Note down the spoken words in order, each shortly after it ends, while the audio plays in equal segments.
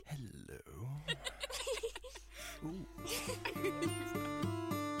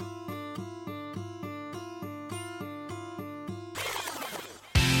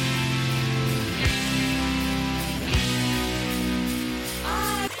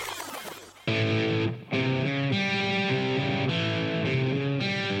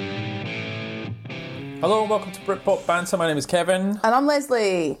Hello and welcome to Britpop Banter. My name is Kevin. And I'm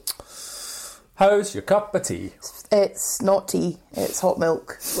Leslie. How's your cup of tea? It's not tea, it's hot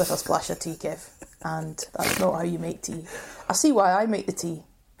milk with a splash of tea, Kev. And that's not how you make tea. I see why I make the tea.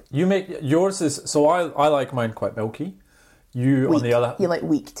 You make yours is so I like mine quite milky. You Weak. on the other You like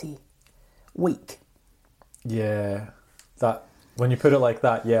weak tea. Weak. Yeah. That when you put it like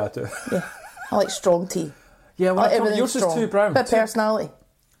that, yeah, I do. Yeah. I like strong tea. Yeah, well, Everything's yours strong. is too brown. Bit of personality.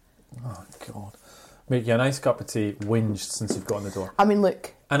 Oh God. Make you a nice cup of tea, whinged since you've got in the door. I mean,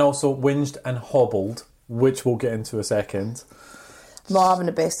 look, And also whinged and hobbled, which we'll get into a second. I'm not having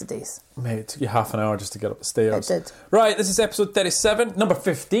the best of days. Mate, it took you half an hour just to get up the stairs. It did. Right, this is episode 37, number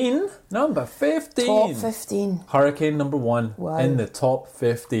 15. Number 15. Top 15. Hurricane number 1 Wow. in the top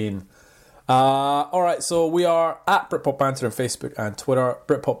 15. Alright, so we are at Britpop Banter on Facebook and Twitter,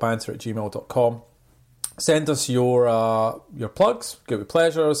 britpopbanter@gmail.com. Send us your plugs, guilty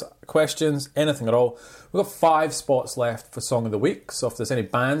pleasures, questions, anything at all. We've got 5 spots left for Song of the Week, so if there's any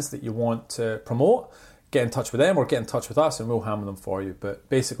bands that you want to promote, get in touch with them or get in touch with us and we'll hammer them for you. But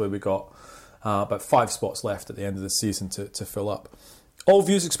basically we've got about 5 spots left at the end of the season to fill up. All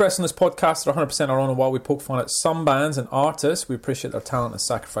views expressed on this podcast are 100% our own, and while we poke fun at some bands and artists, we appreciate their talent and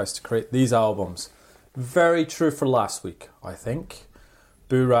sacrifice to create these albums. Very true for last week, I think.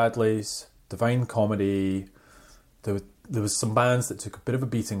 Boo Radley's, Divine Comedy. There was some bands that took a bit of a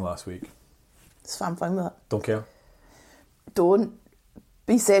beating last week. I'm fine with that. Don't care. Don't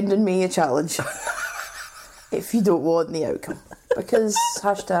be sending me a challenge if you don't want the outcome. Because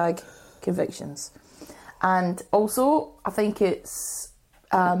hashtag convictions. And also, I think it's...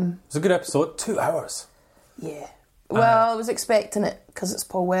 It was a good episode. 2 hours. Yeah. Well, I was expecting it because it's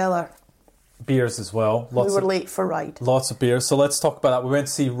Paul Weller. Beers as well. We were late for Ride. Lots of beers. So let's talk about that. We went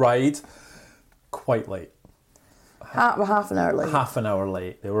to see Ride quite late. Half an hour late. Half an hour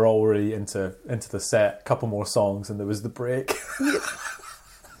late. They were already into the set. A couple more songs and there was the break.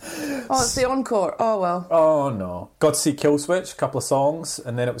 Oh, it's the encore. Oh, well. Oh, no. Got to see Killswitch, a couple of songs,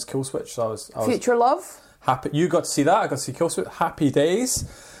 and then it was Killswitch. So I was Future Love. happy. You got to see that. I got to see Killswitch. Happy days.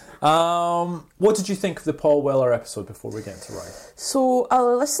 What did you think of the Paul Weller episode before we get into Ride? So I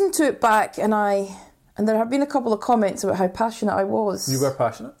listened to it back and there have been a couple of comments about how passionate I was. You were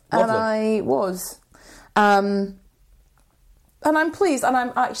passionate? And Lovely. I was. And I'm pleased, and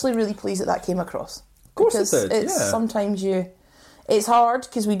I'm actually really pleased that came across. Of course because it did, it's yeah. sometimes it's hard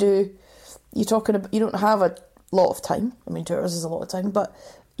because you don't have a lot of time. I mean, 2 hours is a lot of time, but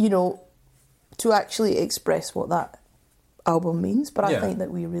to actually express what that album means. But I think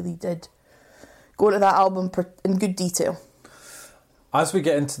that we really did go into that album in good detail. As we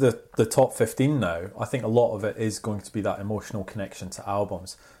get into the top 15 now, I think a lot of it is going to be that emotional connection to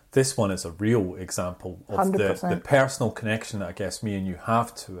albums. This one is a real example of the personal connection that I guess me and you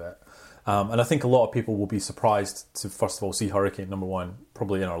have to it. And I think a lot of people will be surprised to, first of all, see Hurricane number 1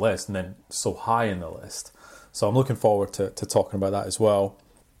 probably in our list and then so high in the list. So I'm looking forward to talking about that as well.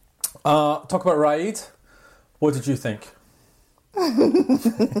 Talk about Ride. What did you think?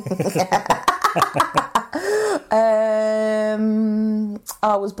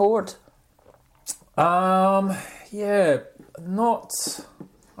 I was bored.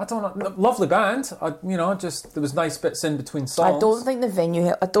 I don't know. Lovely band. There was nice bits in between songs. I don't think the venue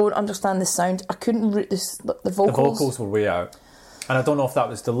helped. I don't understand the sound. I couldn't root the vocals. The vocals were way out. And I don't know if that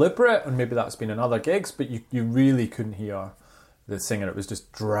was deliberate, and maybe that's been in other gigs, but you really couldn't hear the singing. It was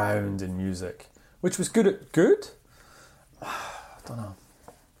just drowned in music, which was good. Good? I don't know.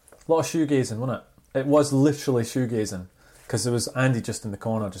 A lot of shoegazing, wasn't it? It was literally shoegazing, because there was Andy just in the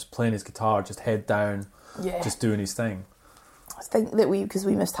corner, just playing his guitar, just head down, just doing his thing. I think that because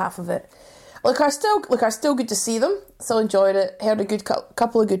we missed half of it. Are still good to see them. Still enjoyed it. Heard a good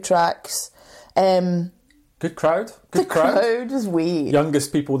couple of good tracks. Good crowd. The crowd was weird.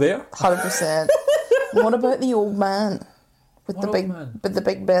 Youngest people there. 100%. What about the old man with the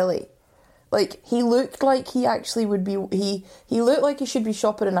big belly? Like, he looked like he actually would be. He looked like he should be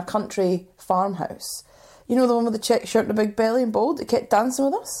shopping in a country farmhouse. You know, the one with the check shirt and the big belly and bald that kept dancing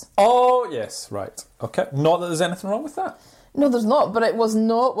with us? Oh yes, right. Okay. Not that there's anything wrong with that. No, there's not, but it was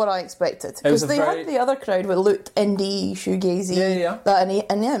not what I expected. Because they had the other crowd that looked indie, shoegazy. Yeah.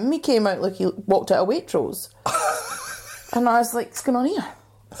 And he came out like he walked out of Waitrose. And I was like, what's going on here?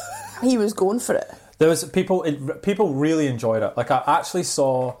 He was going for it. There was people really enjoyed it. Like, I actually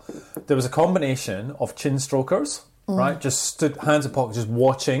saw there was a combination of chin strokers, right? Just stood hands in pockets, just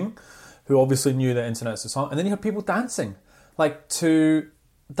watching, who obviously knew the internet's a song. And then you had people dancing, like to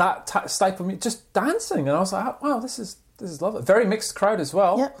that type of music, just dancing. And I was like, wow, this is lovely. Very mixed crowd as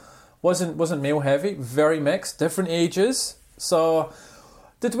well. Yep. Wasn't male heavy. Very mixed, different ages. So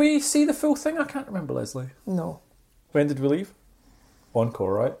Did we see the full thing? I can't remember, Leslie. No. When did we leave?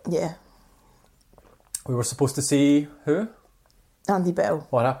 Encore, right? Yeah. We were supposed to see who? Andy Bell.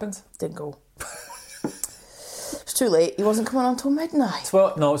 What happened? Didn't go. It's too late. He wasn't coming on till midnight.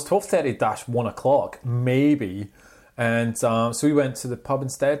 Well, no, it was 12:30-1 o'clock, maybe. And so we went to the pub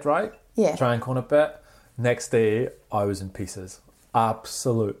instead, right? Yeah. Drank on a bit. Next day, I was in pieces.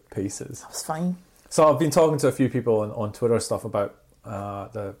 Absolute pieces. That was fine. So I've been talking to a few people on Twitter stuff about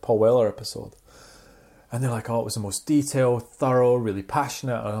the Paul Weller episode. And they're like, oh, it was the most detailed, thorough, really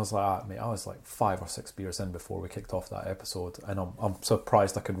passionate. And I was like, mate, I was like 5 or 6 beers in before we kicked off that episode. And I'm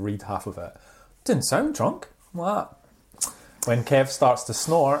surprised I could read half of it. Didn't sound drunk. I'm like, when Kev starts to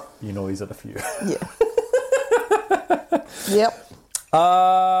snort, you know he's at a few. Yeah. Yep.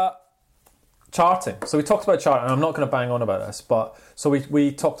 Charting. So we talked about charting, and I'm not going to bang on about this, but so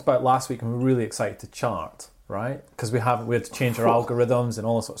we talked about last week, and we're really excited to chart, right? Because we had to change our algorithms and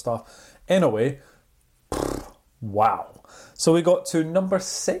all that sort of stuff. Anyway, wow. So we got to number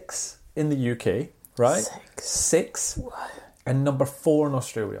 6 in the UK, right? 6. Wow. And number 4 in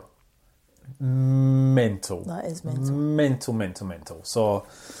Australia. Mental. That is mental. Mental. So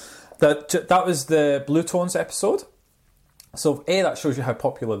that was the Blue Tones episode. So that shows you how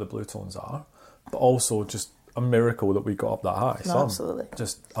popular the Blue Tones are, but also just a miracle that we got up that high. No, So absolutely. I'm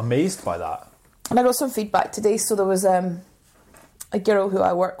just amazed by that. And I got some feedback today. So there was a girl who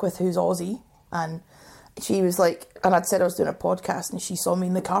I work with who's Aussie, and she was like, and I'd said I was doing a podcast, and she saw me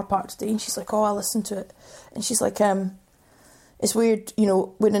in the car park today, and she's like, oh, I listened to it. And she's like, it's weird, you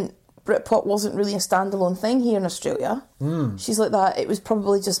know, when Britpop wasn't really a standalone thing here in Australia. She's like that. It was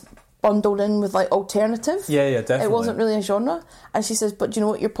probably just bundled in with like alternative. Yeah, definitely. It wasn't really a genre. And she says, but do you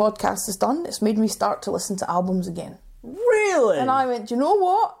know what your podcast has done? It's made me start to listen to albums again. Really? And I went, do you know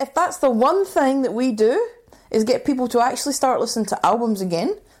what? If that's the one thing that we do is get people to actually start listening to albums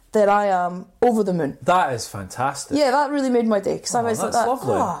again, then I am over the moon. That is fantastic. Yeah, that really made my day. Because I was that's like that.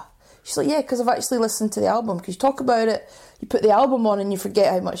 lovely. She's like, yeah, because I've actually listened to the album. Because you talk about it, you put the album on and you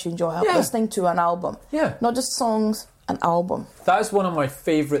forget how much you enjoy listening to an album. Yeah. Not just songs, an album. That is one of my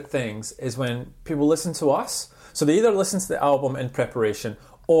favourite things, is when people listen to us. So they either listen to the album in preparation,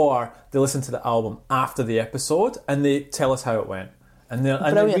 or they listen to the album after the episode and they tell us how it went. And they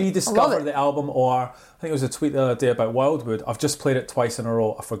rediscover the album, or I think it was a tweet the other day about Wildwood. I've just played it twice in a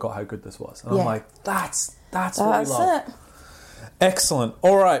row. I forgot how good this was. And I'm like, that's what I love. It. Excellent.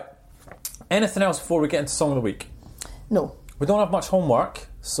 All right. Anything else before we get into Song of the Week? No. We don't have much homework,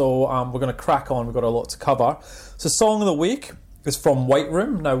 so we're going to crack on. We've got a lot to cover. So Song of the Week is from White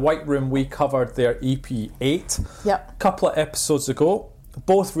Room. Now, White Room, we covered their EP 8 a couple of episodes ago.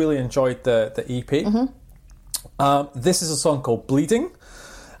 Both really enjoyed the EP. Mm-hmm. This is a song called Bleeding.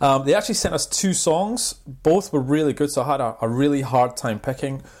 They actually sent us 2 songs. Both were really good, so I had a really hard time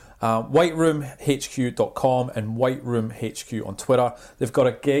picking. WhiteRoomHQ.com and White Room HQ on Twitter. They've got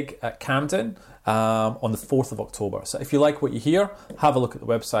a gig at Camden on the 4th of October. So if you like what you hear, have a look at the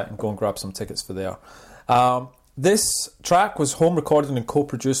website and go and grab some tickets for there. This track was home recorded and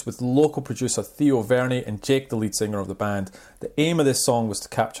co-produced with local producer Theo Verney and Jake, the lead singer of the band. The aim of this song was to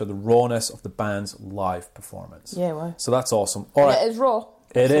capture the rawness of the band's live performance. Yeah, wow. So that's awesome. All right. It is raw.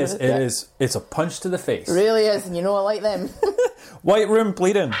 It is. It's a punch to the face. It really is, and you know I like them. White Room,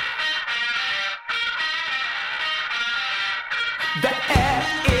 Bleeding. The air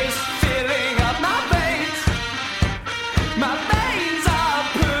is filling up my veins. My veins are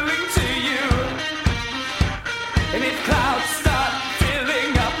pulling to you. And if clouds start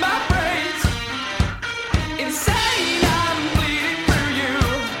filling up my brains, insane, I'm bleeding through you.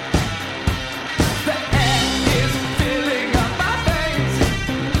 The air is filling up my veins.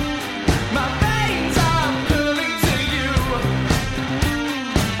 My veins are pulling to you.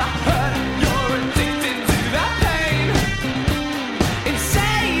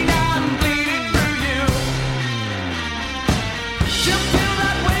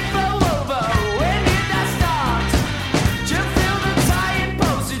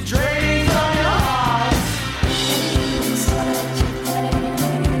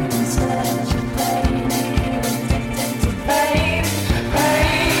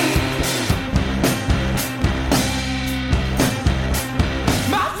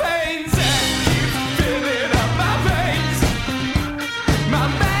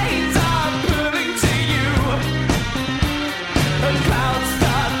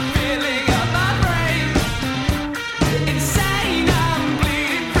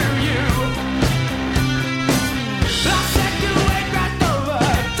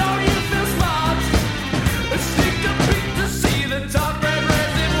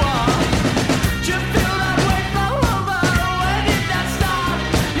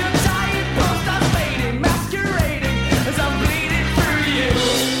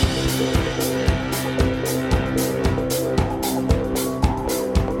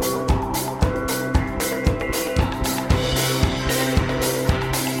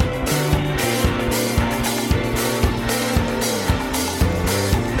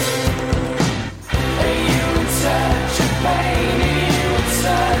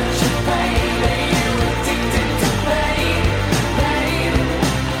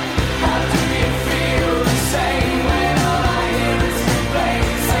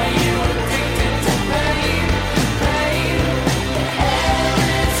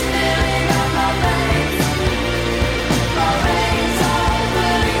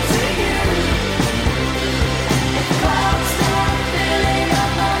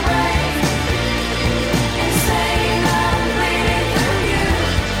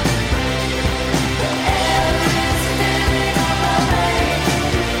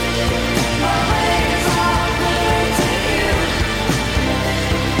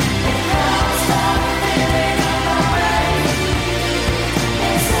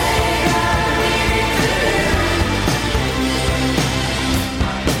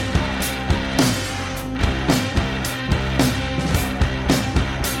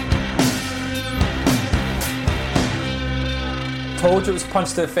 told you it was a punch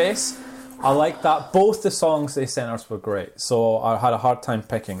to the face. I like that. Both the songs they sent us were great, so I had a hard time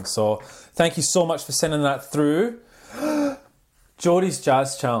picking. So thank you so much for sending that through. Jodie's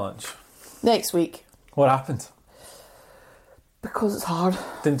Jazz Challenge. Next week. What happened? Because it's hard.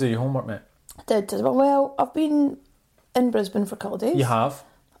 Didn't do your homework, mate. Did. Well, I've been in Brisbane for a couple of days. You have?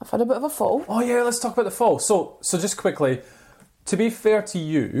 I've had a bit of a fall. Oh yeah, let's talk about the fall. So just quickly, to be fair to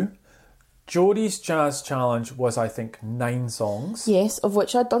you, Jodie's Jazz Challenge was, I think, 9 songs. Yes, of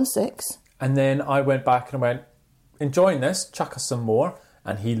which I'd done 6. And then I went back and went, enjoying this, chuck us some more.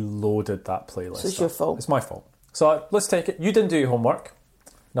 And he loaded that playlist. So it's your fault. It's my fault. So let's take it. You didn't do your homework.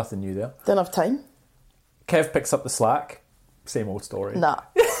 Nothing new there. Didn't have time. Kev picks up the slack. Same old story. Nah.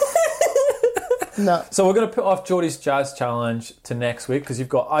 No. So we're going to put off Jodie's Jazz Challenge to next week because you've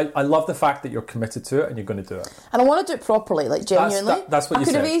got... I love the fact that you're committed to it and you're going to do it. And I want to do it properly, like genuinely. That's what you I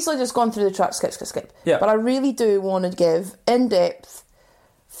could have said. easily just gone through the track, skip. Yeah. But I really do want to give in-depth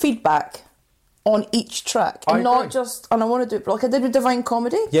feedback on each track. And I not agree. just... And I want to do it like I did with Divine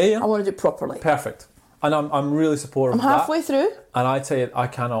Comedy. Yeah. I want to do it properly. Perfect. And I'm really supportive of that. I'm halfway through. And I tell you, I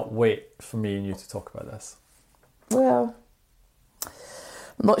cannot wait for me and you to talk about this. Well,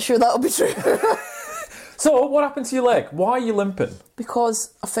 I'm not sure that'll be true. So, what happened to your leg? Why are you limping?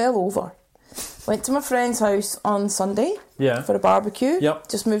 Because I fell over. Went to my friend's house on Sunday Yeah. for a barbecue. Yep.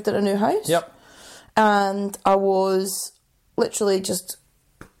 Just moved in a new house. Yep. And I was literally just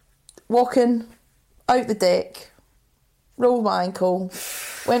walking out the deck, rolled my ankle,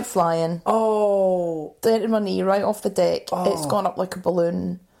 went flying, Oh. dented my knee right off the deck. It's gone up like a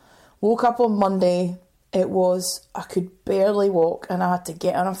balloon. Woke up on Monday. I could barely walk and I had to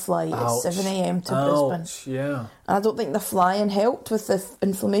get on a flight Ouch. at 7 a.m. to Brisbane. Ouch, yeah. And I don't think the flying helped with the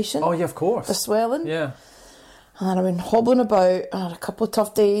inflammation, Oh, yeah, of course. the swelling. Yeah. And then I've been hobbling about. I had a couple of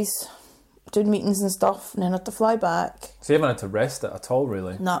tough days, doing meetings and stuff, and then had to fly back. So you haven't had to rest it at all,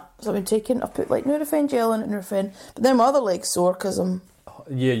 really? Nah, so I've put like Nurofen gel in it, Nurofen. But then my other leg's sore because I'm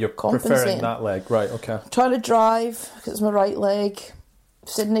Yeah, you're preferring Compensating. that leg. Right, okay. trying to drive because it's my right leg.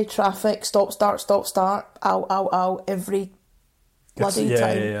 Sydney traffic, stop, start, ow, every bloody yeah,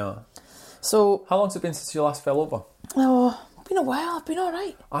 time. Yeah. So, How long's it been since you last fell over? it's been a while, I've been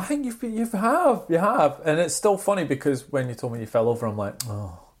alright. I think you have. And it's still funny because when you told me you fell over, I'm like,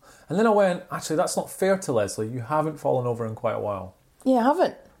 oh. And then I went, actually, that's not fair to Leslie. You haven't fallen over in quite a while. Yeah, I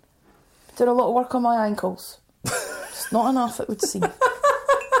haven't. Did a lot of work on my ankles. Just not enough, it would seem.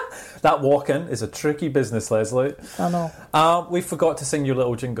 That walk-in is a tricky business, Leslie. I know. We forgot to sing your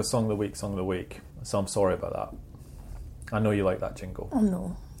little jingle song of the week. So I'm sorry about that. I know you like that jingle. Oh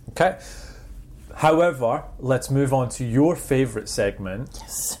no. Okay. However, let's move on to your favourite segment,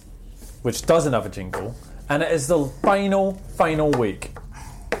 Yes. which doesn't have a jingle, and it is the final week.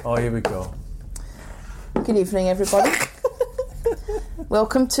 Oh, here we go. Good evening, everybody.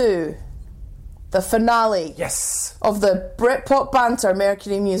 Welcome to the finale Yes. of the Britpop Banter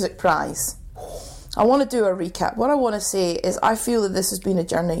Mercury Music Prize. I want to do a recap. What I want to say is I feel that this has been a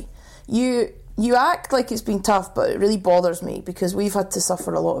journey. You act like it's been tough, but it really bothers me because we've had to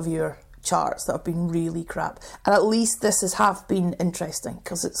suffer a lot of your charts that have been really crap. And at least this has half been interesting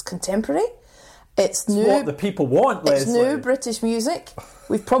because it's contemporary. It's new. What the people want, It's Leslie. new British music.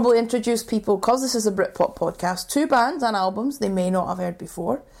 We've probably introduced people, because this is a Britpop podcast, 2 bands and albums they may not have heard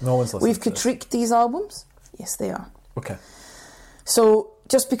before. No one's listening We've to this. critiqued these albums. Yes, they are. Okay. So,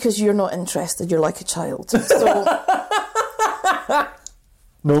 just because you're not interested, you're like a child. So,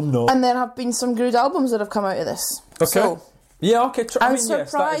 No. and there have been some good albums that have come out of this. Okay. So, Yeah, okay. And yes, that is true.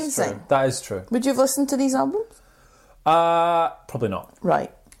 surprising. That is true. would you have listened to these albums? Probably not.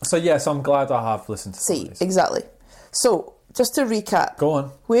 Right. So yes, I'm glad I have listened to some of See, these. exactly. So, just to recap, Go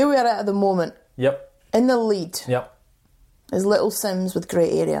on. where we are at the moment, Yep. in the lead Yep. is Little Sims with Grey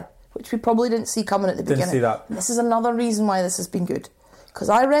Area, which we probably didn't see coming at the beginning. see that. And this is another reason why this has been good. Because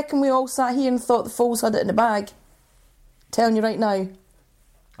I reckon we all sat here and thought the Foles had it in the bag. Telling you right now,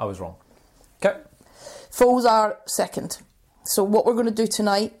 I was wrong. Okay. Foles are second. So what we're going to do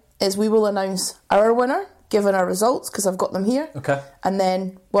tonight is we will announce our winner, given our results, because I've got them here. Okay. And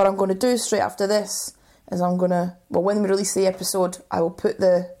then what I'm going to do straight after this is I'm going to, well, when we release the episode, I will put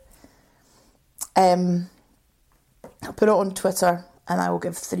I'll put it on Twitter and I will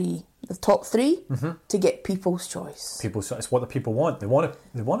give the top 3 to get people's choice. It's what the people want. They want it.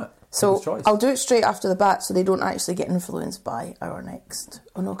 They want it. So People's choice. I'll do it straight after the bat so they don't actually get influenced by our next.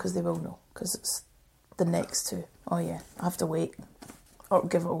 Oh no, because they will know, because it's the next 2. Oh yeah, I have to wait or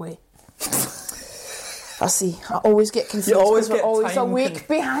give it away. I see. I always get confused. You always 'cause we're get always a time week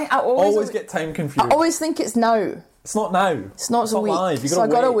con- behind. I always get time confused. I always think it's now. It's not now. It's not a week. live. You So I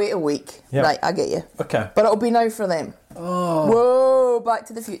gotta gotta wait. wait a week. Yeah. Right, I get you. Okay. But it'll be now for them. Oh. Whoa. Back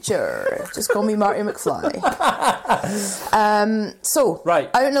to the Future. Just call me Marty McFly. So, Right.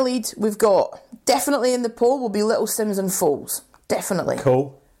 out in the lead, we've got, definitely in the poll will be Little Sims and Foals. Definitely.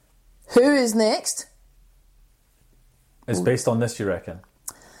 Cool. Who is next? It's based on this, you reckon?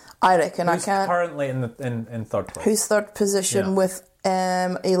 I reckon Who's I can't. currently in third place? Who's third position Yeah. with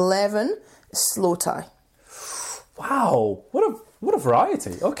 11? Slow Tie. Wow, what a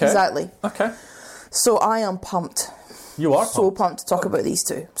variety. Okay. Exactly. Okay. So I am pumped. You are So pumped to talk about these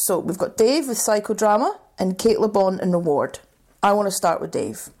two. So we've got Dave with Psychodrama and Kate LeBon in Reward. I want to start with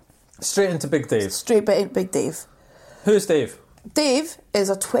Dave. Straight into Big Dave. Straight Big Dave. Who's Dave? Dave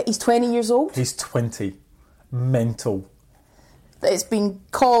is he's 20 years old. He's 20. Mental. It's been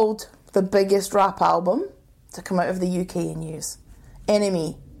called the biggest rap album to come out of the UK in years.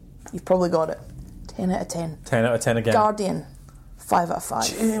 Enemy, you've probably got it. 10 out of 10. 10 out of 10 again. Guardian, 5 out of 5.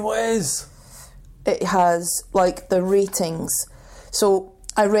 Gee whiz. It has like the ratings. So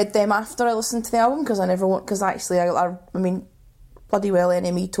I read them after I listened to the album because I never want. Because actually, I mean, bloody well,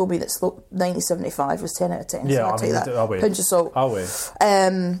 NME told me that 1975 was 10 out of 10. Yeah, so I'll I take mean, that. I'll wait. Pinch of salt. I'll wait.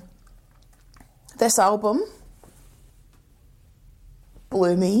 This album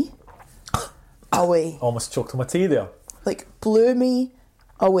blew me away. Almost choked on my tea there. Like, blew me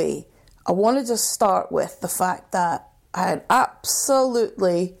away. I want to just start with the fact that I had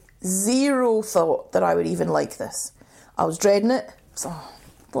absolutely zero thought that I would even like this. I was dreading it. So,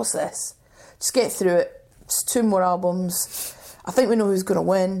 what's this? Just get through it. It's 2 more albums. I think we know who's going to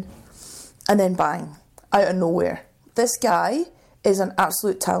win. And then bang, out of nowhere. This guy is an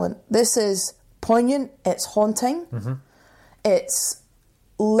absolute talent. This is poignant. It's haunting. Mm-hmm. It's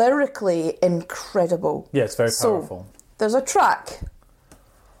lyrically incredible. Yeah, it's very So, powerful. there's a track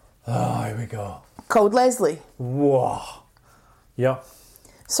Oh, here we go. called Leslie. Whoa. Yeah.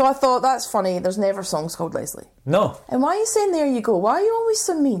 So I thought, that's funny. There's never songs called Leslie. No. And why are you saying there you go? Why are you always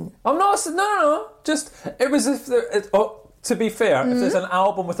so mean? I'm not. No. Just, it was if there, to be fair, if there's an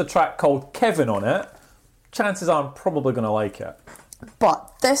album with a track called Kevin on it, chances are I'm probably going to like it.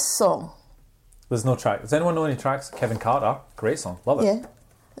 But this song, There's no track. Does anyone know any tracks? Kevin Carter. Great song. Love it. yeah.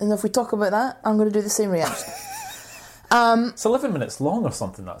 And if we talk about that, I'm going to do the same reaction. It's 11 minutes long or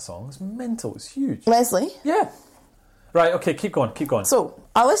something, that song. It's mental. It's huge. Leslie. Yeah. Right, okay, keep going. So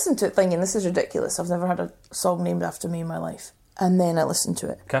I listened to it thinking, this is ridiculous. I've never had a song named after me in my life. And then I listened to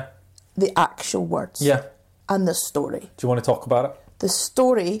it. Okay. The actual words. Yeah. And the story. Do you want to talk about it? The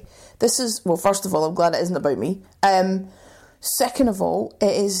story, this is, well, first of all, I'm glad it isn't about me. Second of all,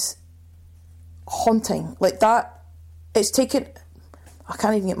 it is haunting. Like that, it's taken, I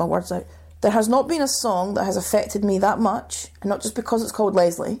can't even get my words out. There has not been a song that has affected me that much, and not just because it's called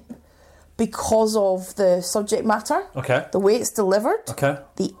Leslie, because of the subject matter, Okay. the way it's delivered, Okay.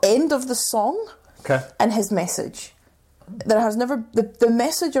 the end of the song, Okay. and his message. There has never, the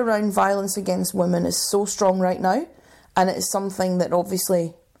message around violence against women is so strong right now, and it is something that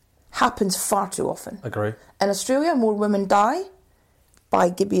obviously happens far too often. Agree. In Australia, more women die by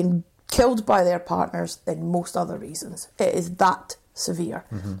being killed by their partners than most other reasons. It is that severe.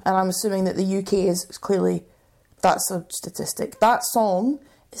 And I'm assuming that the UK is clearly, that's a statistic. That song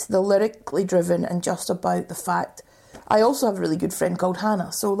is the lyrically driven and just about the fact. I also have a really good friend called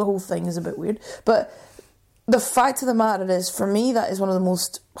Hannah, so the whole thing is a bit weird. But the fact of the matter is, for me, that is one of the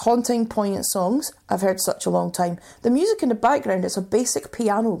most haunting, poignant songs I've heard such a long time. The music in the background, it's a basic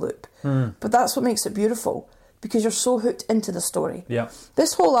piano loop, but that's what makes it beautiful, because you're so hooked into the story. Yeah.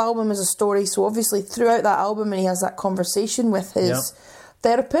 This whole album is a story, so obviously throughout that album, and he has that conversation with his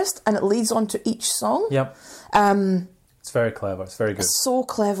therapist, and it leads on to each song. Yep. It's very clever. It's very good. So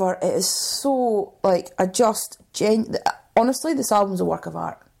clever. It is so, like, honestly, this album's a work of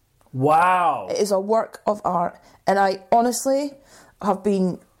art. Wow. It is a work of art, and I honestly have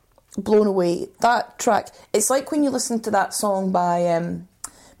been blown away. That track, it's like when you listen to that song by,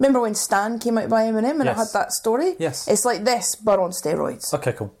 remember when Stan came out by Eminem and it Yes. had that story? Yes. It's like this, but on steroids.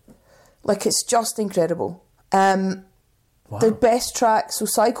 Okay, cool. Like, it's just incredible. The best track, so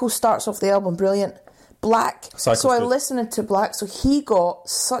Psycho starts off the album, brilliant. Black, Psycho's so I good. listened to Black, so he got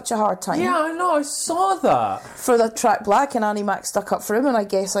such a hard time Yeah, I know. I saw that. for the track Black, and Annie Mac stuck up for him, and I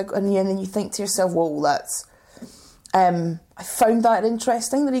guess, and then you think to yourself, whoa, that's... I found that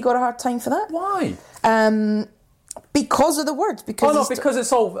interesting that he got a hard time for that. Why? Because of the words. Because Oh, no, he's because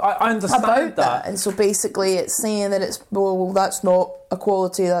it's all... I understand about that. that. And so basically it's saying that it's, well, that's not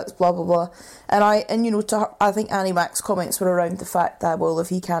equality, that's blah, blah, blah. And I think Annie Mac's comments were around the fact that, well, if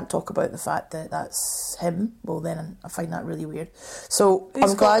he can't talk about the fact that that's him, well, then I find that really weird. So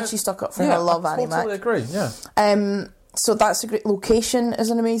I'm glad she stuck up for her. I love Annie Mac. I totally agree, yeah. So that's a great... Location is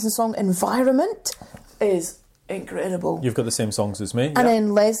an amazing song. Environment is incredible. You've got the same songs as me. And yeah.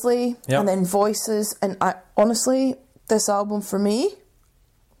 then Leslie, Yeah. and then Voices, and I honestly, this album for me,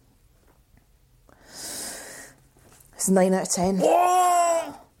 it's 9 out of 10.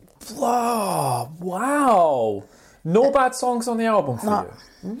 Oh, wow. No bad songs on the album for No.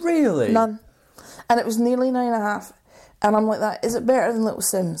 you? Really? None. And it was nearly 9.5. And I'm like that, is it better than Little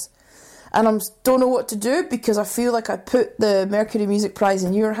Sims? And I don't know what to do because I feel like I put the Mercury Music Prize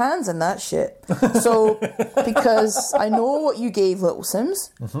in your hands and that shit. So, because I know what you gave Little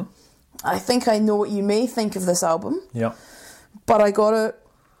Sims, I think I know what you may think of this album, Yeah. but I gotta,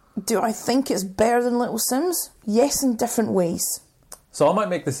 do I think it's better than Little Sims? Yes, in different ways. So I might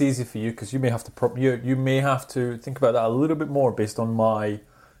make this easy for you because you may have to you may have to think about that a little bit more based on my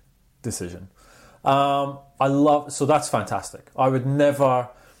decision. So that's fantastic. I would never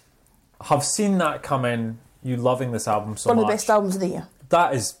have seen that come in. You loving this album so One much. of the best albums of the year.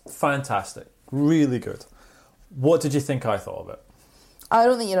 That is fantastic. Really good. What did you think I thought of it? I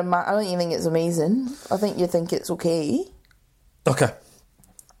don't think I don't even think it's amazing. I think you think it's okay, Okay.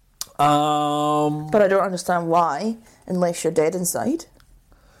 but I don't understand why, unless you're dead inside.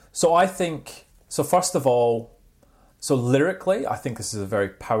 So I think, so first of all, so lyrically, I think this is a very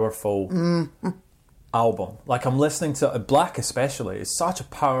powerful album. Like I'm listening to Black especially, it's such a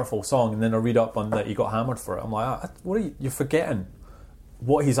powerful song, and then I read up on that he got hammered for it. I'm like, what are you're forgetting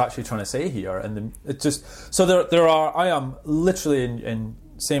what he's actually trying to say here. And then it just, so there are, I am literally in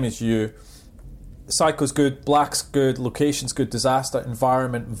same as you, Psycho's good, Black's good, Location's good, Disaster,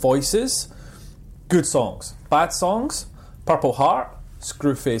 Environment, Voices, good songs. Bad songs, Purple Heart,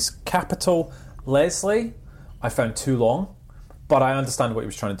 Screwface Capital, Leslie, I found too long, but I understand what he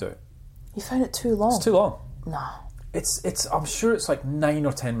was trying to do. You found it too long. It's too long. No. It's I'm sure it's like 9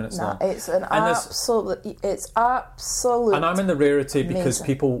 or 10 minutes long. It's an And there's- absolute. It's absolute. And I'm in the rarity because Amazing.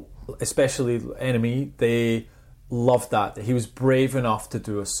 people, especially Enemy, they love that he was brave enough to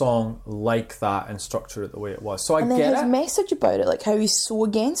do a song like that and structure it the way it was. So I And then get his it. message about it, like how he's so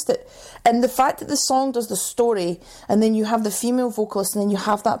against it, and the fact that the song does the story, and then you have the female vocalist, and then you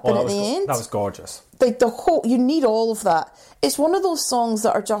have that bit Oh, at the end. that was gorgeous. Like the whole, you need all of that. It's one of those songs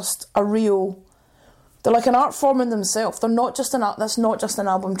that are just a real. They're like an art form in themselves. They're not just that's not just an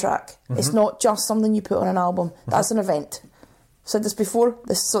album track. It's not just something you put on an album. That's an event. Said this before.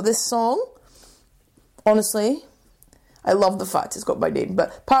 This song, honestly, I love the fact it's got my name.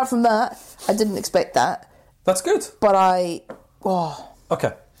 But apart from that, I didn't expect that. That's good. But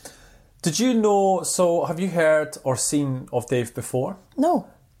Okay. Did you know, so have you heard or seen of Dave before? no.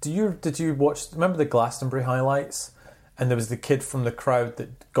 Did you watch, remember the Glastonbury highlights? And there was the kid from the crowd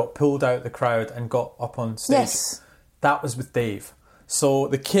that got pulled out of the crowd and got up on stage. Yes. That was with Dave. So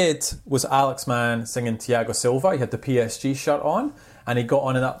the kid was Alex Mann singing Thiago Silva. He had the PSG shirt on and he got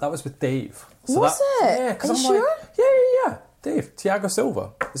on and that was with Dave. So Was it? Yeah, because Are I'm you like, sure? yeah. Dave, Thiago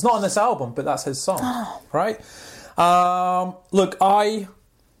Silva. It's not on this album, but that's his song. Oh. Right? Look, I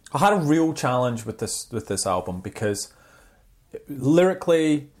had a real challenge with this album because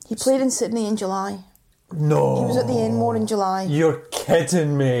lyrically, He played in Sydney in July. no. He was at the Enmore in July. You're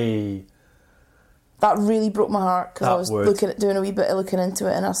kidding me. That really broke my heart because I That was would. doing a wee bit of looking into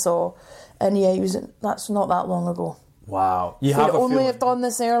it, and I saw, and yeah, he was. That's not that long ago. Wow. You If have we'd a only feeling have done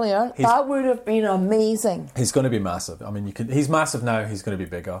this earlier, that would have been amazing. he's going to be massive. I mean, he's massive now. He's going to be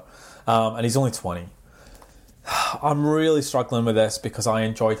bigger. And he's only 20. I'm really struggling with this because I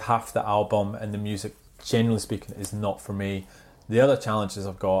enjoyed half the album and the music, generally speaking, is not for me. The other challenges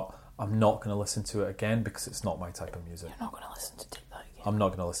I've got, I'm not going to listen to it again because it's not my type of music. I'm not going to listen to that again. I'm not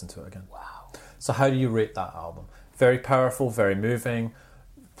going to listen to it again. Wow. So how do you rate that album? Very powerful, very moving,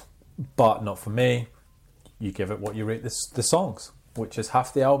 but not for me. You give it what you rate the songs, which is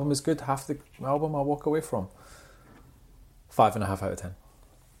half the album is good, half the album I walk away from. 5.5 out of 10.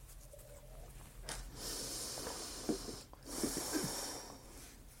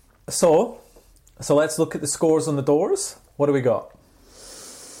 So let's look at the scores on the Doors. What do we got?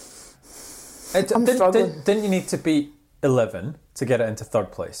 I'm struggling. Didn't you need to beat 11 to get it into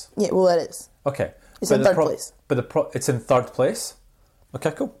third place? Yeah, well, it is. Okay. It's But in the third place. But it's in third place?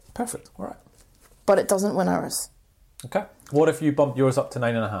 Okay, cool. Perfect. All right. But it doesn't win ours. Okay. What if you bump yours up to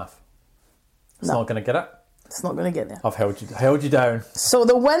 9.5? It's No. not going to get it? It's not going to get there. I've held you down. So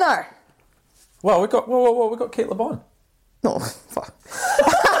the winner. Well, we got Kate LeBon. No, fuck.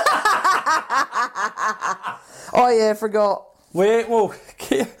 Oh yeah, I forgot. Wait, whoa.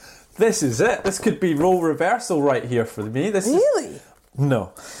 Kate, this is it. This could be role reversal right here for me. Really?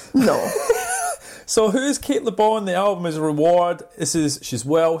 No. No. So who's Kate LeBon? The album is Reward. She's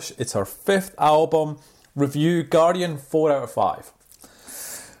Welsh. It's her 5th album. Review, Guardian, 4 out of 5.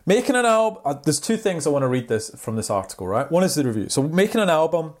 Making an album... there's two things I want to read from this article, right? One is the review. So making an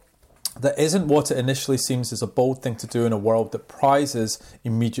album that isn't what it initially seems is a bold thing to do in a world that prizes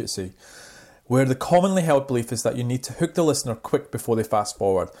immediacy, where the commonly held belief is that you need to hook the listener quick before they fast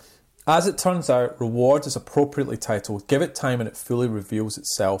forward. As it turns out, Reward is appropriately titled. Give it time and it fully reveals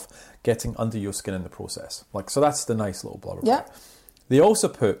itself, getting under your skin in the process. So that's the nice little blurb. Yeah. They also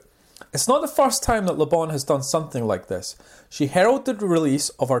put, it's not the first time that Le Bon has done something like this. She heralded the release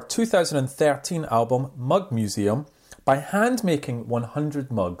of her 2013 album, Mug Museum, by hand-making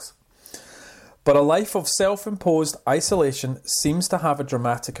 100 mugs. But a life of self-imposed isolation seems to have a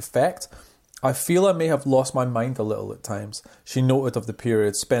dramatic effect. I feel I may have lost my mind a little at times, she noted of the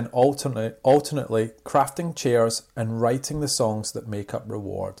period spent alternately crafting chairs and writing the songs that make up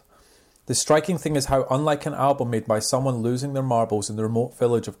Reward. The striking thing is how unlike an album made by someone losing their marbles in the remote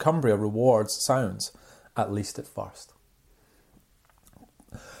village of Cumbria, Reward's sounds, at least at first.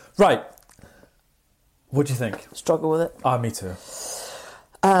 Right. What do you think? Struggle with it. Me too.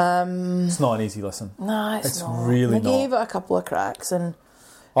 It's not an easy listen. Nah, it's not. Really I not. gave it a couple of cracks and...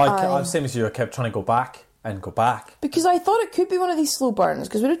 I'm same as you. I kept trying to go back and go back. Because I thought it could be one of these slow burns,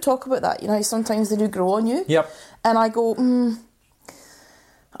 because we did talk about that. You know, sometimes they do grow on you. Yep. And I go,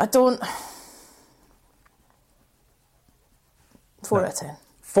 I don't... 4 out of 10.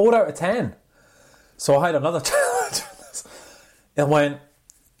 4 out of 10. So I had another challenge with this. It went,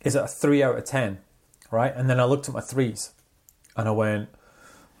 is it a 3 out of 10? Right? And then I looked at my threes and I went,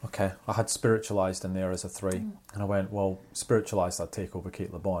 okay, I had Spiritualised in there as a 3. And I went, well, Spiritualised I'd take over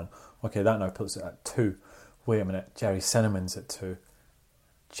Kate Le Bon. Okay, that now puts it at 2. Wait a minute, Jerry Cinnamon's at 2.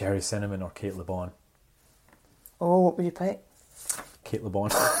 Jerry Cinnamon or Kate Le Bon? Oh, what would you pick? Kate Le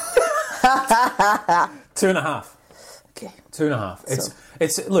Bon. 2.5. Okay. 2.5.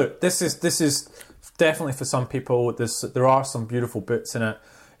 It's look, this is definitely for some people. There are some beautiful bits in it.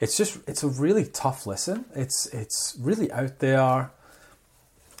 It's a really tough listen. It's really out there.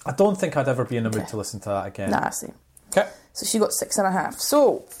 I don't think I'd ever be in the mood to listen to that again. Nah, same. Okay. So she got 6.5.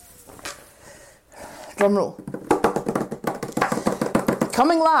 So, drum roll.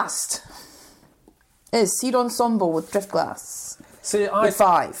 Coming last is Seed Ensemble with Driftglass. See, with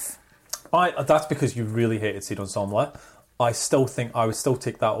 5. That's because you really hated Seed Ensemble. I still think I would still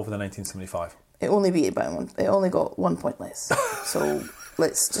take that over the 1975. It only beat it by 1. It only got 1 point less. So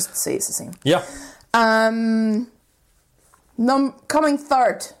let's just say it's the same. Yeah. Coming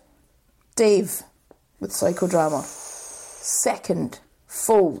third, Dave with Psychodrama. Second,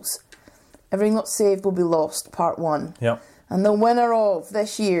 Foals. Everything Not Saved Will Be Lost, Part 1. Yeah. And the winner of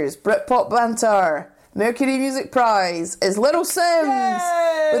this year's Britpop Banter Mercury Music Prize is Little Sims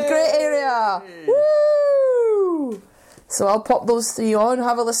with Great Area. Woo! So I'll pop those 3 on,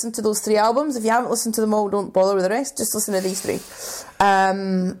 have a listen to those 3 albums. If you haven't listened to them all, don't bother with the rest, just listen to these 3.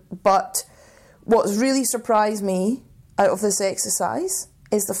 But what's really surprised me out of this exercise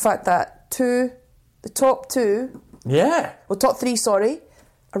is the fact that the top 2, top 3, sorry,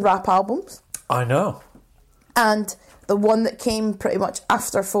 are rap albums. I know. And the one that came pretty much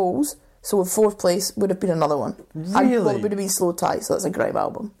after Foals, so in 4th place, would have been another one. Really? Well, it would have been Slow Tie, so that's a grime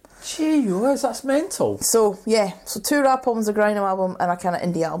album. Gee whiz, that's mental. So, yeah. So 2 rap albums, a grime album, and a kind of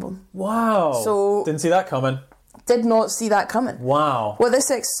indie album. Wow. So didn't see that coming. Did not see that coming. Wow. What this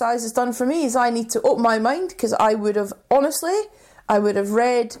exercise has done for me is I need to open my mind, because I would have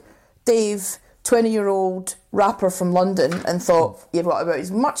read Dave, 20-year-old rapper from London, and thought, you've got about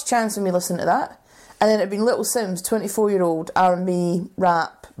as much chance of me listening to that. And then it'd been Little Sims, 24-year-old, R&B,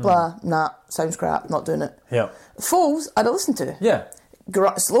 rap, blah, nah, sounds crap, not doing it. Yeah. Foals, I'd have listened to. Yeah.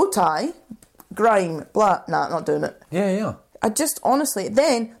 Slow Tie, grime, blah, nah, not doing it. Yeah. I just, honestly,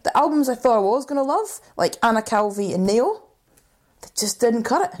 then, the albums I thought I was going to love, like Anna Calvi and Neo, they just didn't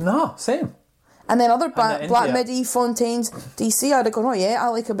cut it. No, same. And then other the Black Indie- Midi, Fontaines, DC, I'd have gone, oh yeah, I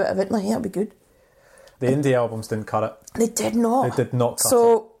like a bit of it. Like, yeah, it'll be good. The indie albums didn't cut it. They did not. They did not cut it.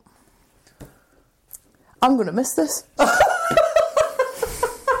 So, I'm going to miss this.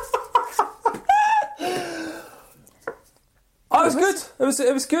 Oh, it was good.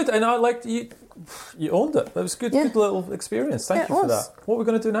 It was good, and I liked you. You owned it. It was good. Yeah. Good little experience. Thank you it for was. that. What are we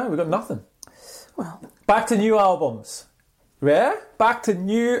going to do now? We've got nothing. Well, Back to new albums. Yeah? Back to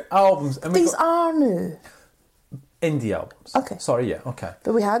new albums. And we've these got are new. indie albums. Okay. Sorry, yeah, okay.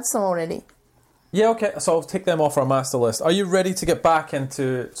 But we had some already. Yeah, okay, so I'll take them off our master list. Are you ready to get back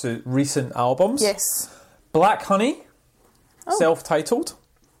into recent albums? Yes. Black Honey, Oh. self-titled.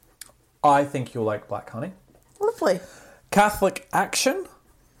 I think you'll like Black Honey. Lovely. Catholic Action,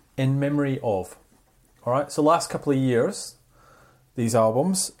 In Memory Of. All right, so last couple of years, these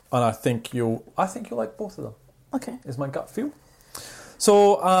albums, and I think you'll like both of them. Okay. Is my gut feel.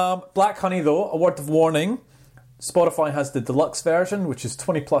 So, Black Honey, though, a word of warning. Spotify has the deluxe version, which is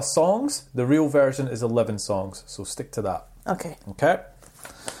 20 plus songs. The real version is 11 songs, so stick to that. Okay. Okay?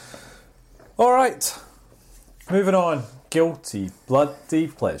 All right. Moving on. Guilty bloody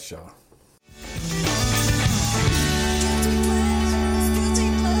pleasure.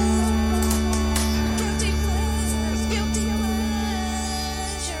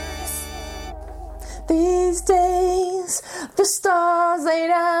 These days, the stars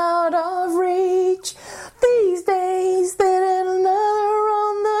ain't out of reach. These days, there ain't another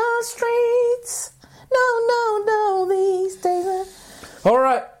on the streets. No, these days. All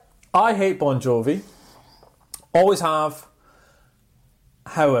right. I hate Bon Jovi. Always have.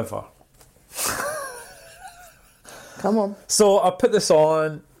 However. Come on. So I put this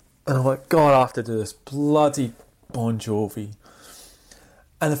on and I'm like, God, I have to do this bloody Bon Jovi.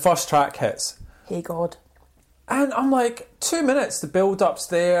 And the first track hits. Hey, God. And I'm like, 2 minutes, the build-up's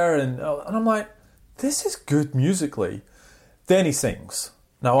there, and I'm like, this is good musically. Then he sings.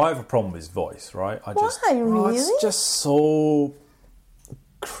 Now, I have a problem with his voice, right? Why, really? It's just so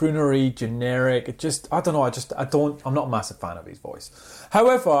croonery, generic. It just, I don't know, I'm not a massive fan of his voice.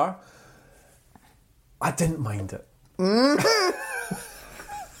 However, I didn't mind it.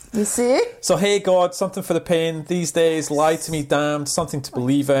 You see? So, Hey God, Something for the Pain, These Days, Lie to Me Damned, Something to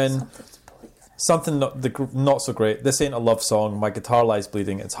Believe In. Something not so great. This Ain't a Love Song. My Guitar Lies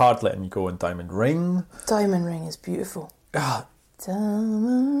Bleeding. It's Hard Letting You Go. And Diamond Ring. Diamond Ring is beautiful. Ah,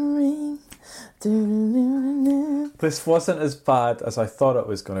 Diamond Ring. Do-do-do-do-do. this wasn't as bad as I thought it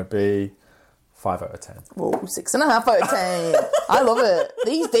was going to be. 5 out of 10. Whoa, 6.5 out of 10. I love it.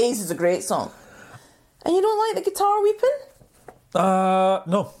 These Days is a great song. And you don't like the guitar weeping?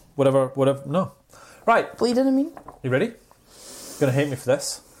 No. Whatever, no. Right. Bleeding, I mean. You ready? You're going to hate me for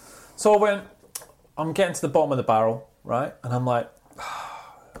this. So I'm getting to the bottom of the barrel, right? And I'm like,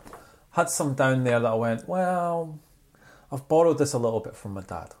 had some down there that I went, well, I've borrowed this a little bit from my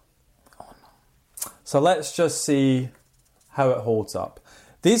dad. Oh, no. So let's just see how it holds up.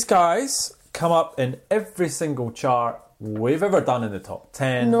 These guys come up in every single chart we've ever done in the top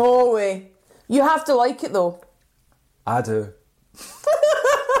 10. No way. You have to like it, though. I do.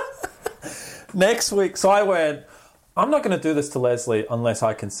 Next week, so I went, I'm not going to do this to Leslie unless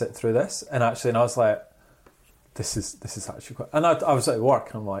I can sit through this. And I was like, this is actually quite... And I was at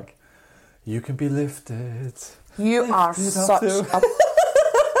work and I'm like, you can be lifted. You are such a...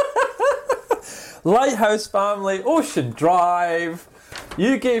 Lighthouse Family, Ocean Drive.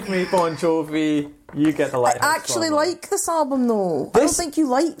 You gave me Bon Jovi. You get the Lighthouse I actually Family. like this album, though. I don't think you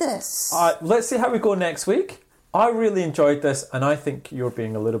like this. Let's see how we go next week. I really enjoyed this and I think you're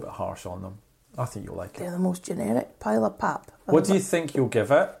being a little bit harsh on them. I think you'll like it. They're the most generic pile of pap. What do you think you'll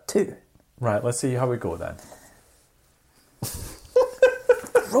give it? 2. Right, let's see how we go then.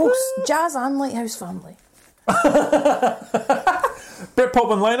 Roast, Jazz and Lighthouse Family. Britpop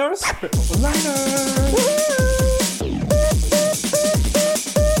one-liners. Britpop one-liners.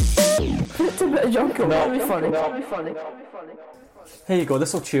 It's a bit of jungle. That'll be funny. Here you go,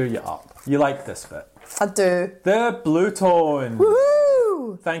 this will cheer you up. You like this bit. I do. The Blue Tones.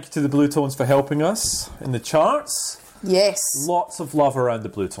 Woohoo! Thank you to the Blue Tones for helping us in the charts. Yes. Lots of love around the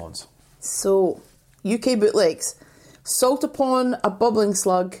Blue Tones. So, UK bootlegs. Salt upon a bubbling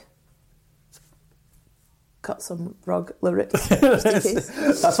slug. Cut some rug lyric. Just in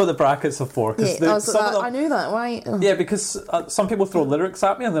case. That's what the brackets are for. Yeah, I knew that. Why? Oh. Yeah, because some people throw lyrics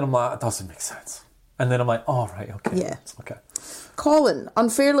at me and then I'm like, it doesn't make sense. And then I'm like, oh, right, okay. Yeah. Okay. Colin,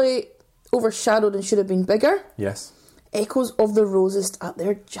 unfairly overshadowed and should have been bigger. Yes. Echoes of the Rosest at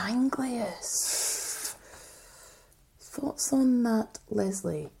their jangliest. Thoughts on that,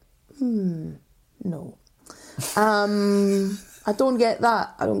 Leslie? No. I don't get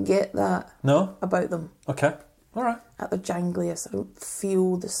that. No? About them. Okay. All right. At their jangliest. I don't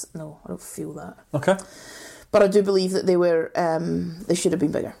feel this. No, I don't feel that. Okay. But I do believe that they were, they should have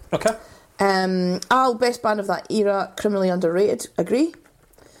been bigger. Okay. Al, best band of that era, criminally underrated. Agree.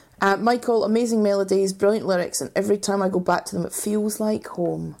 Michael, amazing melodies, brilliant lyrics, and every time I go back to them, it feels like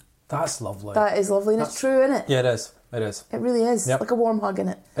home. That's lovely. That is lovely, and it's true, isn't it? Yeah, it is. It is. It really is. Yep. Like a warm hug,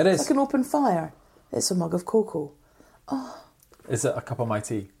 innit? It is. Like an open fire. It's a mug of cocoa. Is it a cup of my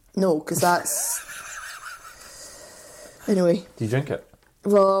tea? No, because that's... Anyway. Do you drink it?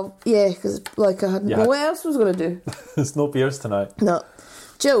 Well, yeah, because like I hadn't... Yeah. Well, what else was I going to do? There's no beers tonight. No.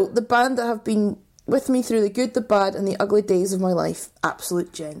 Jill, the band that have been with me through the good, the bad, and the ugly days of my life.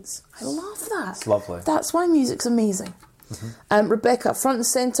 Absolute gents. I love that. It's lovely. That's why music's amazing. Rebecca, front and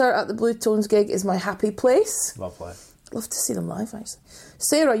centre at the Blue Tones gig is my happy place. Lovely. Love to see them live, actually.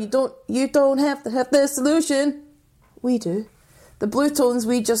 Sarah, you don't have to have the solution. We do. The Blue Tones,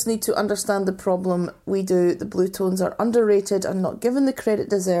 we just need to understand the problem we do. The Blue Tones are underrated and not given the credit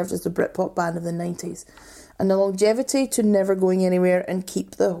deserved as the Britpop band of the 90s. And the longevity to never going anywhere and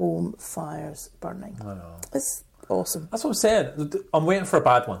keep the home fires burning. I know. It's awesome. That's what I'm saying. I'm waiting for a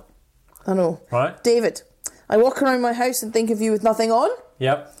bad one. I know. Right? David, I walk around my house and think of you with nothing on.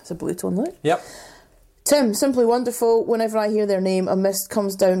 Yep. It's a Blue Tone lyric. Yep. Tim, simply wonderful. Whenever I hear their name, a mist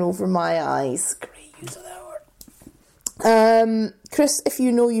comes down over my eyes. Great use of that word. Chris, if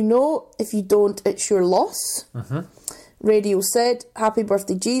you know, you know. If you don't, it's your loss. Radio said, happy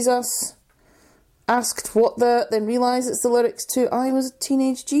birthday, Jesus. Asked what the, then realised it's the lyrics to I Was a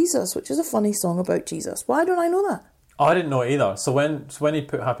Teenage Jesus, which is a funny song about Jesus. Why don't I know that? Oh, I didn't know it either. So when he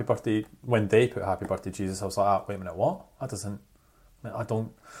put happy birthday, when they put happy birthday Jesus, I was like, wait a minute, what? I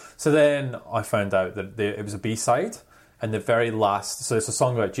don't. So then I found out that it was a B-side, and the very last, so it's a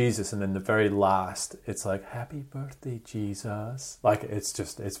song about Jesus, and then the very last, it's like, happy birthday, Jesus. Like, it's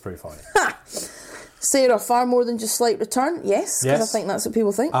pretty funny. Sarah, far more than just slight return. Yes, because I think that's what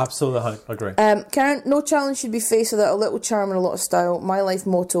people think. Absolutely, I agree. Karen, no challenge should be faced without a little charm and a lot of style. My life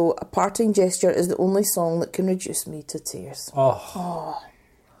motto, a parting gesture is the only song that can reduce me to tears. Oh.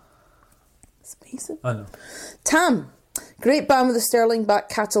 It's amazing. I know. Tam, great band with a sterling back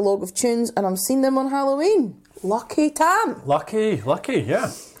catalogue of tunes, and I've seen them on Halloween. Lucky Tam. Lucky,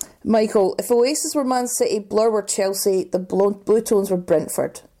 yeah. Michael, if Oasis were Man City, Blur were Chelsea, the Blue Tones were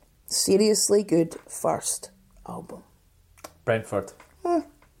Brentford. Seriously good first album. Brentford.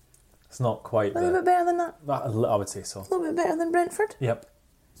 It's not quite A little bit better than that. I would say so. A little bit better than Brentford. Yep.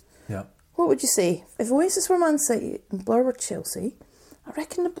 What would you say? If Oasis were Man City and Blur were Chelsea, I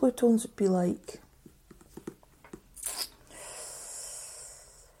reckon the Blue Tones would be like...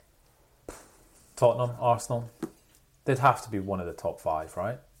 Tottenham, Arsenal. They'd have to be one of the top 5,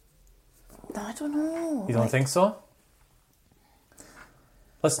 right? I don't know. You don't think so?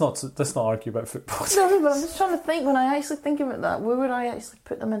 Let's not argue about football. No, but I'm just trying to think. When I actually think about that, where would I actually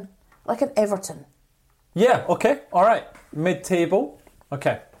put them in? Like an Everton. Yeah, okay, all right. Mid-table.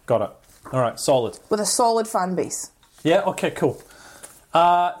 Okay, got it. All right, solid. With a solid fan base. Yeah, okay, cool.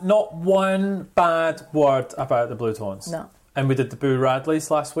 Not one bad word about the Blue Tones. No. And we did the Boo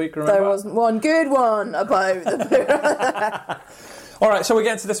Radleys last week, remember? There wasn't one good one about the All right, shall we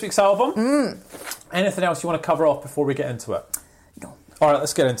get into this week's album? Anything else you want to cover off before we get into it? No. All right,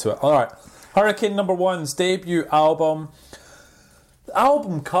 let's get into it. All right. Hurricane number 1's debut album. The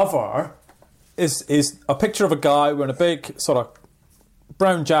album cover is a picture of a guy wearing a big sort of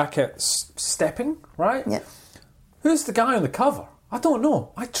brown jacket stepping, right? Yeah. Who's the guy on the cover? I don't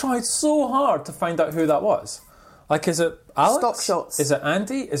know. I tried so hard to find out who that was. Like, is it Alex? Stock shots. Is it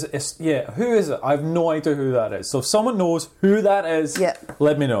Andy? Yeah, who is it? I have no idea who that is. So if someone knows who that is,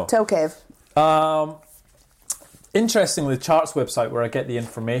 let me know. Tell Kev. Interestingly, the Charts website where I get the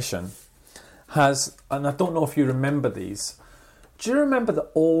information has, and I don't know if you remember these, do you remember the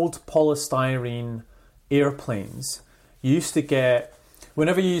old polystyrene airplanes you used to get,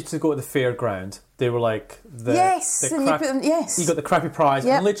 whenever you used to go to the fairground, they were like the Yes, the and you put them, yes. you got the crappy prize,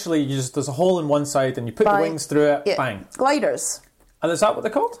 Yep. and literally there's a hole in one side and you put the Bang. wings through it, Yeah. bang. Gliders. And is that what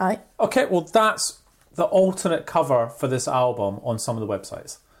they're called? Aye. Okay, well that's the alternate cover for this album on some of the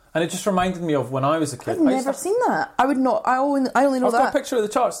websites. And it just reminded me of when I was a kid. I've never seen that. I would not. I only know I've that. got a picture of the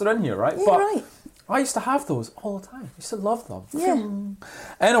Charts, they're in here, right? Yeah, but right. I used to have those all the time. I used to love them.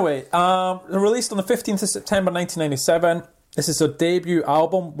 Yeah. Anyway, released on the 15th of September 1997. This is their debut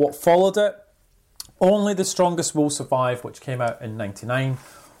album. What followed it? Only the Strongest Will Survive, which came out in 99,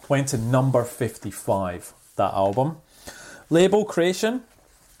 went to number 55, that album. Label Creation,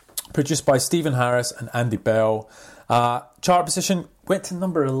 produced by Stephen Harris and Andy Bell. Chart position went to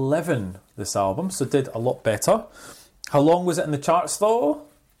number 11, this album, so did a lot better. How long was it in the charts, though?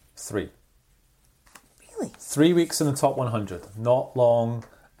 3. Really? 3 weeks in the top 100. Not long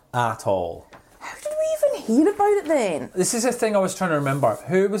at all. How did we even hear about it then? This is a thing I was trying to remember.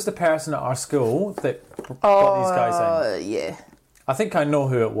 Who was the person at our school that got these guys in? Yeah. I think I know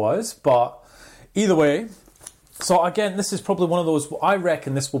who it was, but either way. So again, this is probably one of those, I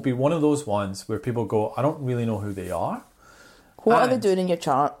reckon this will be one of those ones where people go, I don't really know who they are. What are they doing in your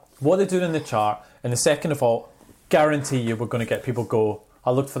chart? What they're doing in the chart. And the second of all, guarantee you we're going to get people go,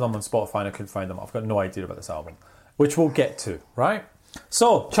 I looked for them on Spotify and I couldn't find them. I've got no idea about this album. Which we'll get to, right?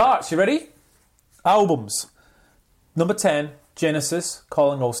 So, charts, you ready? Albums. Number 10, Genesis,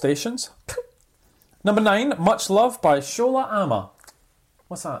 Calling All Stations. Number 9, Much Love by Shola Ama.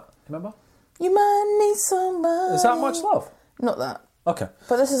 What's that? Remember? You might need somebody. Is that Much Love? Not that. Okay.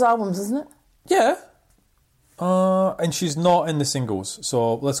 But this is albums, isn't it? Yeah. And she's not in the singles,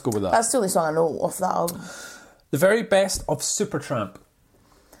 so let's go with that. That's the only song I know off that album. The very best of Supertramp.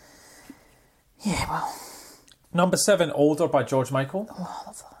 Yeah, well, Number 7, Older by George Michael. oh, I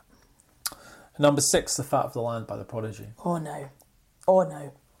love that. Number 6, The Fat of the Land by The Prodigy. Oh no. Oh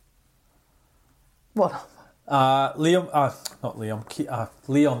no. What?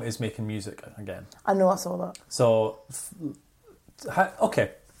 Liam is making music again. I know I saw that. So,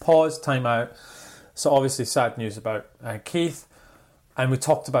 okay, pause, time out. So obviously sad news about Keith, and we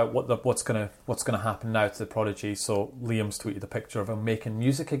talked about what's gonna happen now to The Prodigy. So Liam's tweeted a picture of him making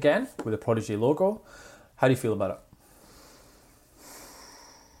music again with the Prodigy logo. How do you feel about it?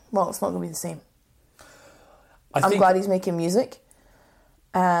 Well, it's not going to be the same. I'm I'm glad he's making music,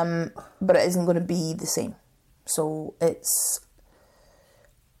 but it isn't going to be the same. So it's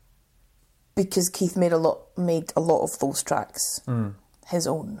because Keith made a lot of those tracks his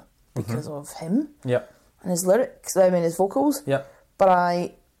own because of him Yep. and his lyrics. I mean, his vocals. Yep. But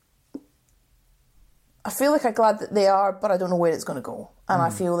I feel like I'm glad that they are, but I don't know where it's going to go. And I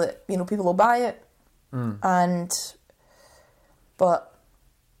feel that people will buy it, but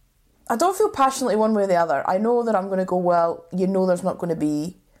I don't feel passionately one way or the other. I know that I'm going to go, well, there's not going to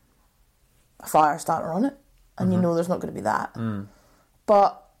be a fire starter on it, and there's not going to be that.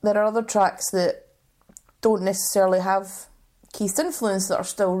 But there are other tracks that don't necessarily have Keith's influence that are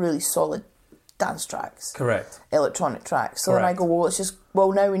still really solid dance tracks. Correct. Electronic tracks. So then I Correct. go,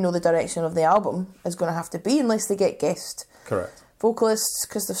 well, now we know the direction of the album is going to have to be, unless they get guest Correct. vocalists,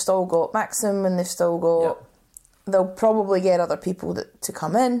 because they've still got Maxim and they've still got... Yep. They'll probably get other people to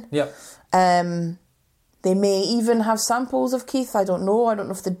come in. Yep. They may even have samples of Keith. I don't know. I don't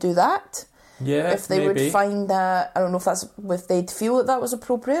know if they'd do that. Yeah, If they maybe. would find that... I don't know if they'd feel that was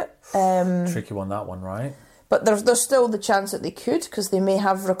appropriate. Tricky one, that one, right? But there's still the chance that they could, because they may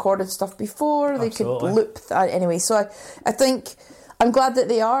have recorded stuff before. They Absolutely. could loop that anyway. So I think I'm glad that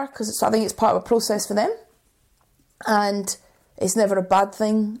they are, because I think it's part of a process for them. And it's never a bad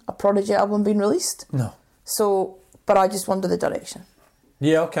thing, a Prodigy album being released. No. So, but I just wonder the direction.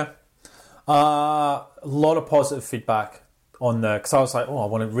 Yeah, okay. A lot of positive feedback on the... Because I was like,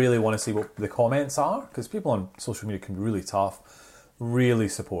 I really want to see what the comments are, because people on social media can be really tough, really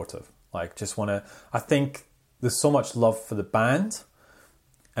supportive. Like, just want to... I think there's so much love for the band,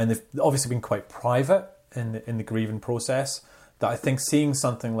 and they've obviously been quite private in the grieving process, that I think seeing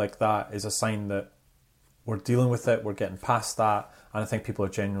something like that is a sign that we're dealing with it, we're getting past that, and I think people are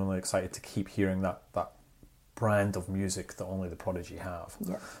genuinely excited to keep hearing that brand of music that only the Prodigy have.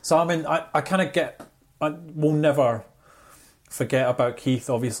 Yeah. So I mean, I kind of get... we'll never forget about Keith.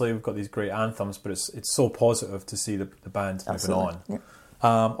 Obviously, we've got these great anthems, but it's so positive to see the band Absolutely. moving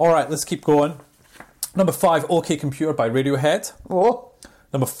on. All right, let's keep going. Number 5, OK Computer by Radiohead. Oh.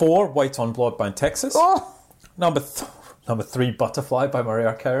 Number 4, White on Bloodbound Texas. Oh. Number 3, Butterfly by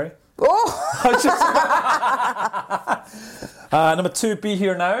Mariah Carey. Oh. Number 2, Be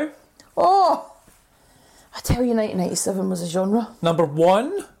Here Now. Oh. I tell you, 1997 was a genre. Number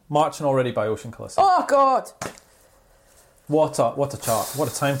 1, Marching Already by Ocean Calice. Oh, God. What a chart.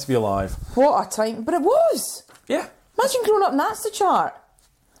 What a time to be alive. What a time. But it was. Yeah. Imagine growing up and that's the chart.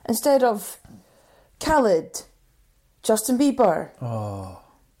 Instead of Khaled, Justin Bieber,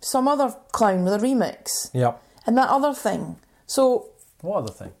 some other clown with a remix, Yep. and that other thing. So, What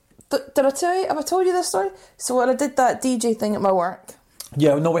other thing? did I tell you? Have I told you this story? So when I did that DJ thing at my work.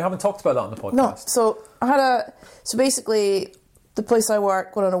 Yeah, no, we haven't talked about that on the podcast. No, so I had so basically the place I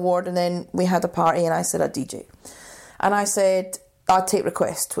work won an award, and then we had a party, and I said I'd DJ. And I said I'd take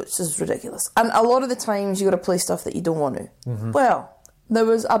requests, which is ridiculous. And a lot of the times you got to play stuff that you don't want to. Mm-hmm. Well, there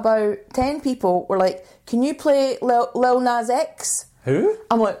was about 10 people were like, can you play Lil Nas X? Who?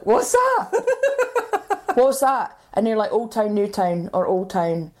 I'm like, what's that? What's that? And they're like, Old Town, New Town, or Old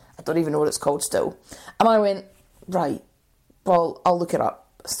Town. I don't even know what it's called still. And I went, right, well, I'll look it up.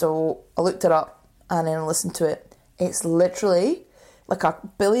 So I looked it up and then I listened to it. It's literally like a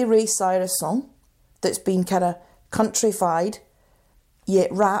Billy Ray Cyrus song that's been kind of countrified,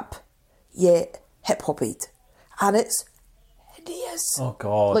 yet rap, yet hip-hop-ed. And it's hideous. Oh,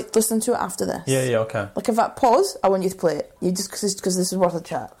 God. Like, listen to it after this. Yeah, okay. Like, in fact, pause. I want you to play it. You just because this is worth a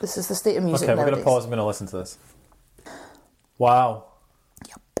chat. This is the state of music Okay, we're nowadays. going to pause. I'm going to listen to this. Wow.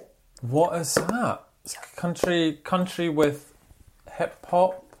 Yep. What is that? Country with hip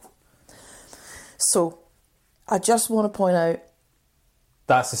hop. So, I just want to point out,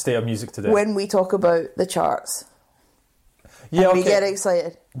 That's the state of music today. when we talk about the charts, Yeah, okay. we get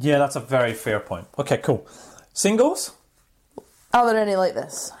excited. Yeah, that's a very fair point. Okay, cool. Singles? Are there any like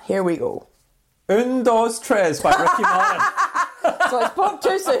this? Here we go. Un, dos, tres by Ricky Martin. So it's pop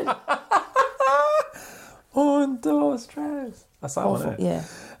too soon. Un, dos, tres. That's that one, Awful. eh? Yeah.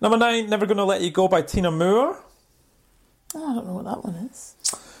 Number 9, Never Gonna Let You Go by Tina Moore. Oh, I don't know what that one is.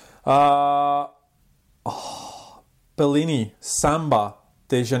 Bellini, Samba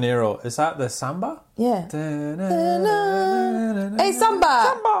de Janeiro. Is that the Samba? Yeah. Hey,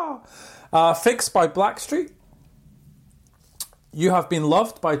 Samba! Fixed by Blackstreet. You Have Been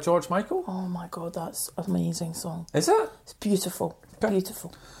Loved by George Michael. Oh my God, that's an amazing song. Is it? It's beautiful. Okay.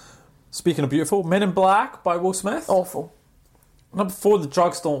 Beautiful. Speaking of beautiful, Men in Black by Will Smith. Awful. Number 4, The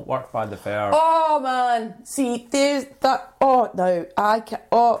Drugs Don't Work by The Fair. Oh man, see, there's that. Oh no, I can't.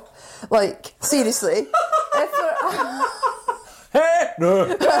 Oh, like seriously. Hey! No.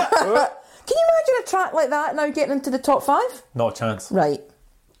 Can you imagine a track like that now getting into the top 5? Not a chance. Right.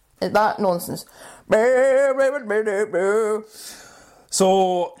 That nonsense.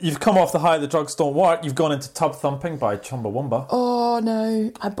 So, you've come off the high The Drugs Don't Work. You've gone into Tub Thumping by Chumbawamba. Oh no,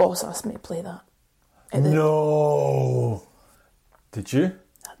 my boss asked me to play that. No. Did you?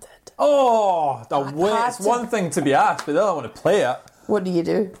 I did. Oh, had it's to. one thing to be asked, but the other one to play it. What do you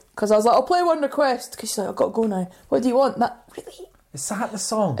do? Because I was like, I'll play one request. Because she's like, I've got to go now. What do you want? That really? Is that the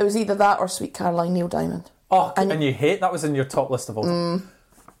song? It was either that or Sweet Caroline, Neil Diamond. Oh, and you hate that was in your top list of all time.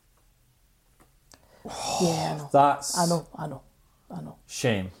 Yeah, I know. That's I know.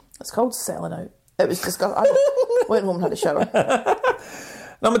 shame. It's called Selling Out. It was disgusting. I went home and had a shower.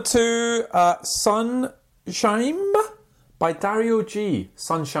 Number 2, Sunshine by Dario G.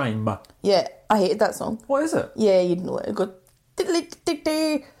 Sunshine. Yeah, I hated that song. What is it? Yeah, you'd know it. It'd go. Is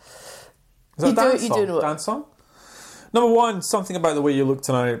that You a dance do song? know it. Dance song? Number 1, Something About the Way You Look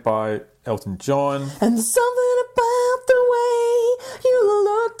Tonight by Elton John. And something about the way you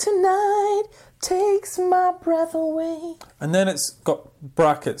look tonight takes my breath away. And then it's got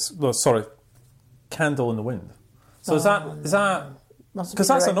brackets. No, sorry, Candle in the Wind. So is that Must because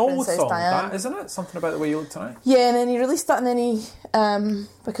be that's the an right old Princess song, Diana. that isn't it? Something About the Way You Look Tonight. Yeah, and then he released that, and then he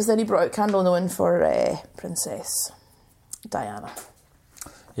brought out Candle in the Wind for Princess Diana.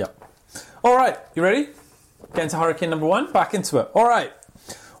 Yep. All right, you ready? Get into Hurricane number 1. Back into it. All right.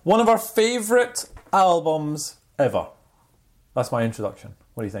 One of our favourite albums ever. That's my introduction.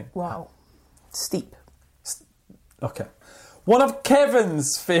 What do you think? Wow, steep. Okay. One of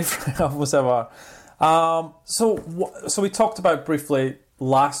Kevin's favourite albums ever. So we talked about briefly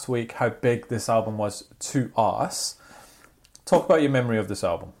last week how big this album was to us. Talk about your memory of this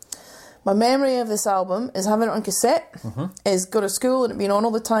album. My memory of this album is having it on cassette, is go to school and it being on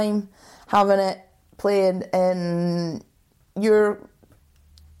all the time, having it playing in your...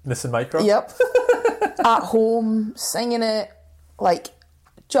 Listen Micro? Yep. At home, singing it, like,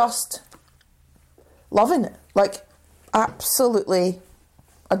 just loving it. Like, absolutely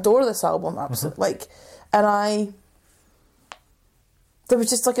adore this album, absolutely. Like, and there was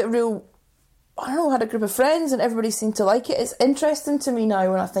just like a real... I don't know, I had a group of friends and everybody seemed to like it. It's interesting to me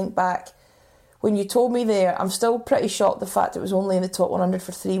now when I think back. When you told me there, I'm still pretty shocked the fact it was only in the top 100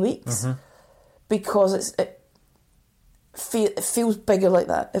 for 3 weeks. Because it feels bigger like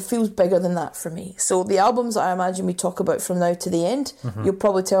that. It feels bigger than that for me. So the albums that I imagine we talk about from now to the end, you'll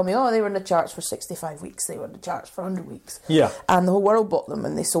probably tell me, oh, they were in the charts for 65 weeks. They were in the charts for 100 weeks. Yeah. And the whole world bought them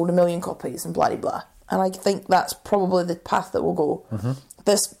and they sold 1 million copies and blah, blah, blah. And I think that's probably the path that we'll go.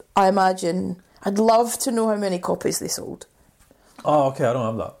 This, I imagine, I'd love to know how many copies they sold. Oh, okay, I don't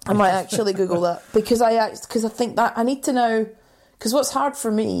have that. I might actually Google that because I think that I need to know, because what's hard for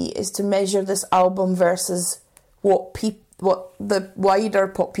me is to measure this album versus what the wider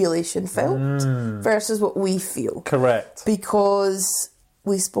population felt versus what we feel. Correct. Because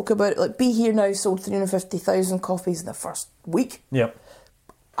we spoke about it, like Be Here Now sold 350,000 copies in the first week. Yep.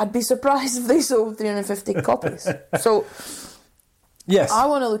 I'd be surprised if they sold 350 copies. So Yes. I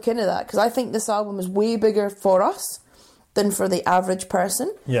want to look into that because I think this album is way bigger for us than for the average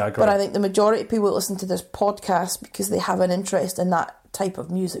person. Yeah, I agree. But I think the majority of people that listen to this podcast because they have an interest in that type of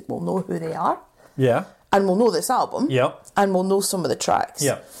music will know who they are Yeah. and will know this album. Yep. And will know some of the tracks.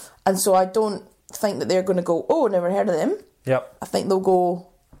 Yep. And so I don't think that they're going to go, oh, never heard of them. Yep. I think they'll go,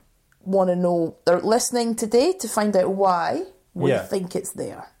 want to know, they're listening today to find out why we Yeah. think it's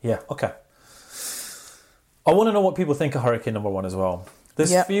there. Yeah, okay. I want to know what people think of Hurricane number 1 as well.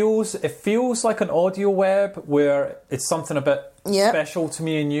 This Yep. feels like an audio web where it's something a bit Yep. special to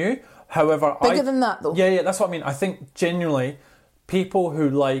me and you. However, Bigger than that, though. Yeah, that's what I mean. I think genuinely people who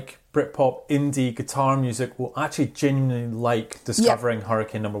like Britpop indie guitar music will actually genuinely like discovering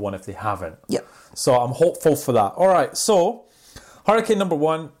Hurricane number 1 if they haven't. Yep. So I'm hopeful for that. All right, so Hurricane number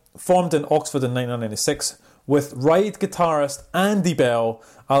 1 formed in Oxford in 1996 with Ride guitarist Andy Bell,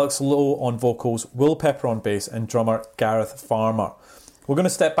 Alex Lowe on vocals, Will Pepper on bass, and drummer Gareth Farmer. We're going to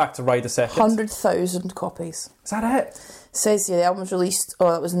step back to Ride a second. 100,000 copies. Is that it? Says here the album was released.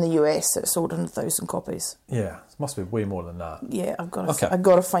 Oh, that was in the US. It sold 100,000 copies. Yeah, it must be way more than that. Yeah, I've got Okay.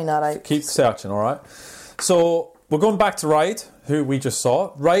 to find that out. Keep searching, all right? So we're going back to Ride, who we just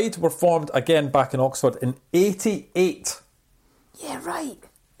saw. Ride were formed again back in Oxford in 88. Yeah, right.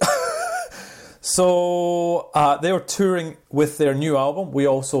 So they were touring with their new album. We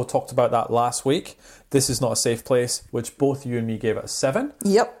also talked about that last week. This Is Not a Safe Place, which both you and me gave it a 7.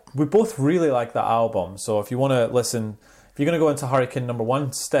 Yep. We both really like that album. So if you want to listen, if you're going to go into Hurricane number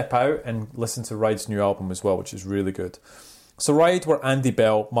 1, step out and listen to Ride's new album as well, which is really good. So Ride were Andy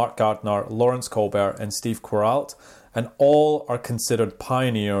Bell, Mark Gardner, Lawrence Colbert and Steve Queralt, and all are considered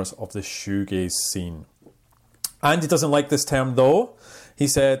pioneers of the shoegaze scene. Andy doesn't like this term though. He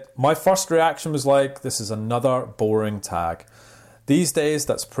said, "My first reaction was like, this is another boring tag. These days,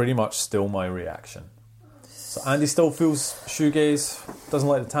 that's pretty much still my reaction." So Andy still feels shoegaze, doesn't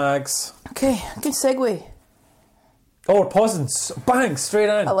like the tags. Okay, good segue. Oh, we're pausing. Bang, straight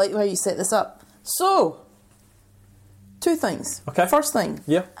in. I like how you set this up. So, 2 things. Okay. First thing.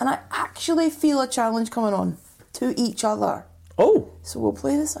 Yeah. And I actually feel a challenge coming on to each other. Oh. So we'll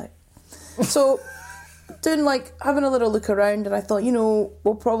play this out. So, having a little look around, and I thought,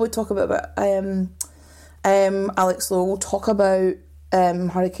 we'll probably talk about Alex Lowe. We'll talk about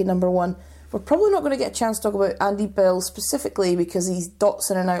Hurricane number 1. We're probably not going to get a chance to talk about Andy Bell specifically because he's dots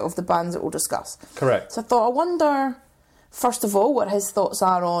in and out of the bands that we'll discuss. Correct. So I thought, I wonder, first of all, what his thoughts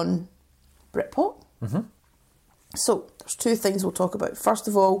are on Britpop. Mm-hmm. So there's 2 things we'll talk about. First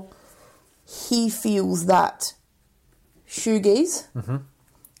of all, he feels that shoegaze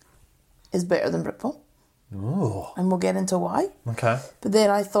is better than Britpop. Ooh. And we'll get into why. Okay. But then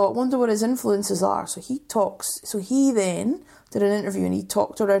I thought, wonder what his influences are. So he then did an interview and he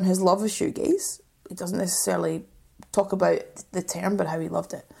talked around his love of shoegaze. He doesn't necessarily talk about the term, but how he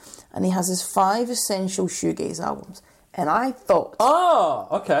loved it. And he has his 5 essential shoegaze albums. And I thought... Oh,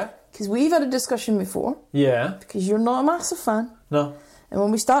 okay. Because we've had a discussion before. Yeah. Because you're not a massive fan. No. And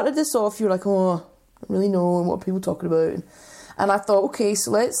when we started this off, you're like, oh, I don't really know what are people talking about. And I thought, okay, so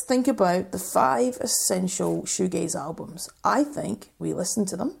let's think about the 5 essential shoegaze albums. I think we listen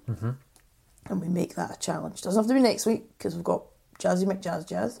to them and we make that a challenge. Doesn't have to be next week because we've got Jazzy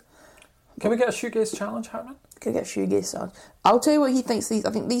McJazz. Can we get a shoegaze challenge happening? Could get a shoegaze challenge. I'll tell you what he thinks. I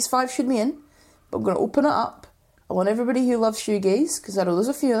think these 5 should be in, but I'm going to open it up. I want everybody who loves shoegaze, because I know there's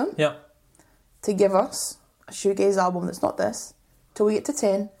a few of them, Yeah. to give us a shoegaze album that's not this, till we get to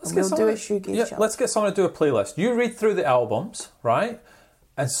 10, and we'll do a shoegaze challenge. Let's get someone to do a playlist. You read through the albums, right?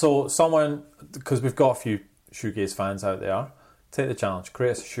 And so someone, because we've got a few shoegaze fans out there, take the challenge,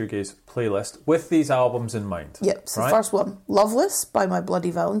 create a shoegaze playlist with these albums in mind. Yep, so right? the first one, Loveless by My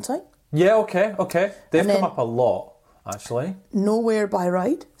Bloody Valentine. Yeah, okay. They've And come then- up a lot, actually. Nowhere by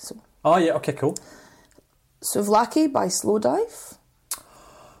Ride. So Oh, yeah, okay, cool. Souvlaki by Slowdive.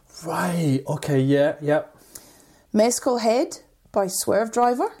 Right, okay, yep. Mescal Head by Swerve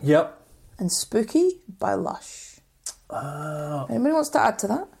Driver. Yep. And Spooky by Lush. Anybody wants to add to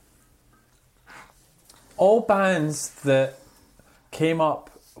that? All bands that came up,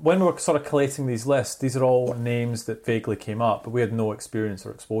 when we were sort of collating these lists, these are all names that vaguely came up, but we had no experience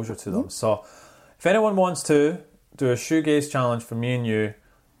or exposure to them. So if anyone wants to do a shoegaze challenge for me and you,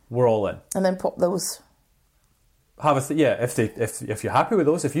 we're all in. And then pop those. If you're happy with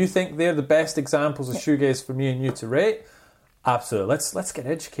those, if you think they're the best examples of shoegaze for me and you to rate, absolutely. Let's get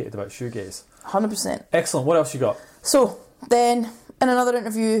educated about shoegaze. 100%. Excellent. What else you got? So then, in another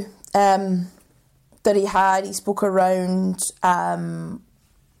interview that he had, he spoke around.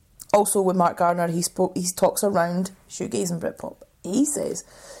 Also with Mark Gardner, he talks around shoegaze and Britpop. He says,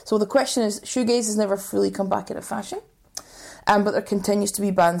 so the question is, shoegaze has never fully come back into fashion, but there continues to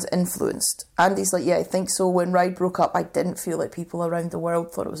be bands influenced. And he's like, yeah, I think so. When Ride broke up, I didn't feel like people around the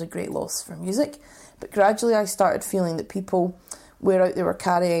world thought it was a great loss for music, but gradually I started feeling that people were out there were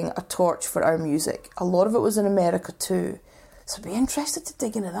carrying a torch for our music. A lot of it was in America too. So I'd be interested to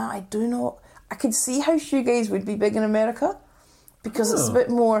dig into that. I could see how shoegaze would be big in America, because it's a bit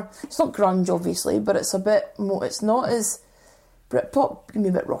more, it's not grunge obviously, but it's a bit more, it's not as, Britpop can be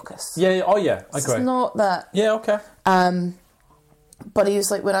a bit raucous. Yeah, oh yeah, I agree. It's not that. Yeah, okay. But he was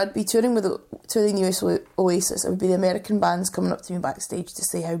like, when I'd be touring with US Oasis, it would be the American bands coming up to me backstage to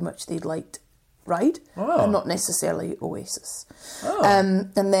say how much they'd liked Ride, and not necessarily Oasis.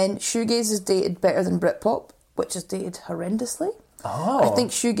 And then shoegaze is dated better than Britpop, which is dated horrendously. I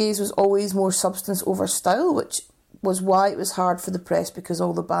think shoegaze was always more substance over style, which was why it was hard for the press, because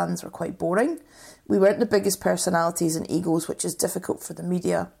all the bands were quite boring. We weren't the biggest personalities and egos, which is difficult for the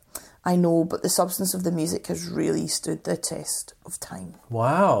media. I know, but the substance of the music has really stood the test of time.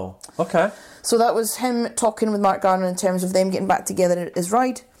 Wow. Okay. So that was him talking with Mark Garner in terms of them getting back together as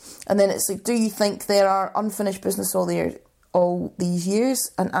Ride. And then it's like, do you think there are unfinished business all these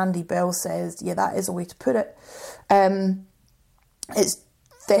years? And Andy Bell says, yeah, that is a way to put it. It's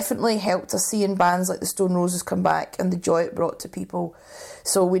definitely helped us seeing bands like the Stone Roses come back and the joy it brought to people.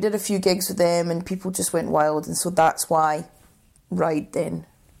 So we did a few gigs with them and people just went wild. And so that's why Ride then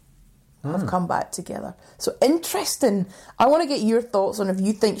have come back together. So interesting. I want to get your thoughts on if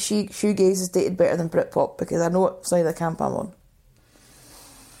you think shoegaze is dated better than Britpop, because I know what side of the camp I'm on.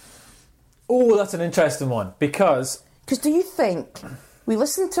 Oh, that's an interesting one, because do you think we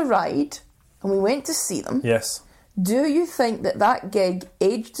listened to Ride and we went to see them? yes, Do you think that gig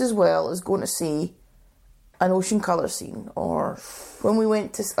aged as well as going to see an Ocean Colour Scene, or when we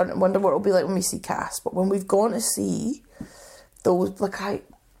went to, I wonder what it'll be like when we see Cass, but when we've gone to see those, like I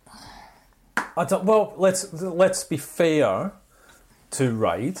don't, well, let's be fair to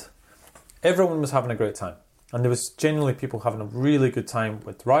Ride. Everyone was having a great time, and there was genuinely people having a really good time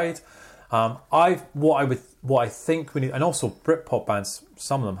with Ride. What I think we need, and also Britpop bands,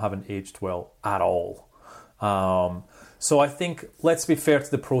 some of them haven't aged well at all. So I think let's be fair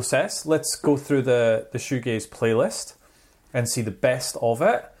to the process. Let's go through the shoegaze playlist and see the best of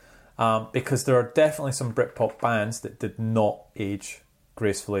it, because there are definitely some Britpop bands that did not age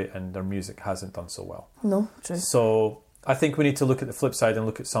gracefully and their music hasn't done so well. No, true. So I think we need to look at the flip side and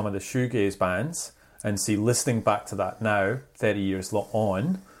look at some of the shoegaze bands and see, listening back to that now, 30 years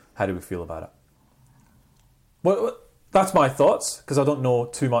on, how do we feel about it? Well, that's my thoughts, because I don't know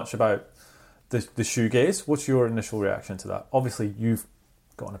too much about the shoegaze. What's your initial reaction to that? Obviously, you've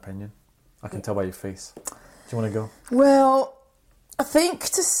got an opinion. I can tell by your face. Do you want to go? Well, I think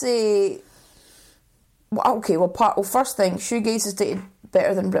to say... first thing, shoegaze is dated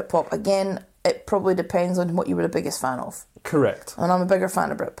better than Britpop. Again, it probably depends on what you were the biggest fan of. Correct. And I'm a bigger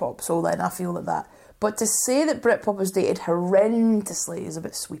fan of Britpop, so then I feel that. But to say that Britpop is dated horrendously is a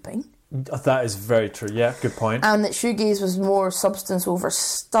bit sweeping. That is very true. Yeah, good point. And that shoegaze was more substance over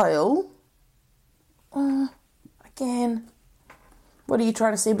style. Again, what are you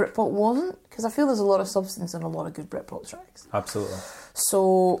trying to say Britpop wasn't? Because I feel there's a lot of substance in a lot of good Britpop tracks. Absolutely.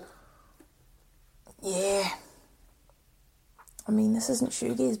 So, yeah. I mean, this isn't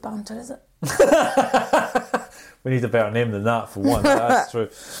shoegaze banter, is it? We need a better name than that, for one. That's true.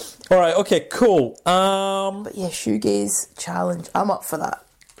 All right, okay, cool. But yeah, shoegaze challenge. I'm up for that.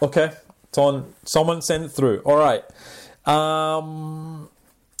 Okay, it's on. Someone send it through. All right.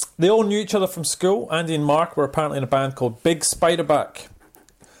 They all knew each other from school. Andy and Mark were apparently in a band called Big Spiderback.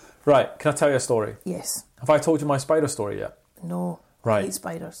 Right, can I tell you a story? Yes. Have I told you my spider story yet? No. Right. I hate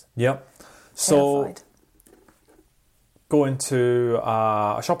spiders. Yep. So, Terrified. going to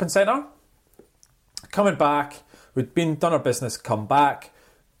a shopping centre, coming back, we'd done our business, come back,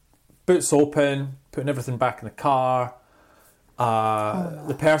 boots open, putting everything back in the car.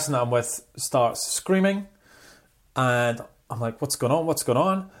 The person that I'm with starts screaming, and I'm like, what's going on? What's going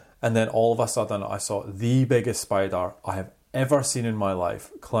on? And then all of a sudden, I saw the biggest spider I have ever seen in my life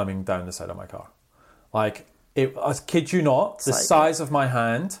climbing down the side of my car. Like, I kid you not, the size of my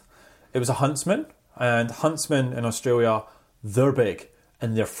hand. It was a huntsman, and huntsmen in Australia, they're big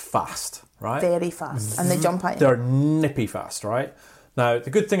and they're fast, right? Very fast. And they jump at you. They're nippy fast, right? Now,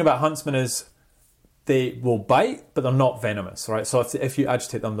 the good thing about huntsmen is they will bite, but they're not venomous, right? So if you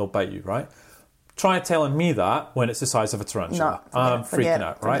agitate them, they'll bite you, right? Try telling me that when it's the size of a tarantula. I'm freaking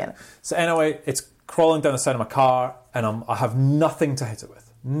out, right? So anyway, it's crawling down the side of my car, and I have nothing to hit it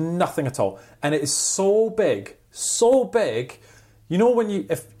with. Nothing at all. And it is so big. You know when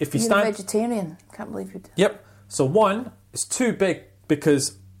if you You're stand... a vegetarian. Can't believe you did. Yep. So one, it's too big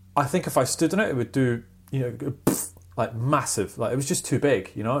because I think if I stood on it, it would do, like massive. Like it was just too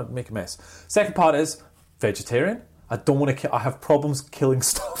big, it'd make a mess. Second part is vegetarian. I don't want to I have problems killing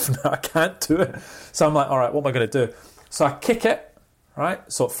stuff now. I can't do it. So I'm like, all right, what am I going to do? So I kick it, right?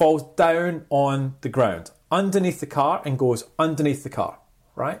 So it falls down on the ground underneath the car and goes underneath the car,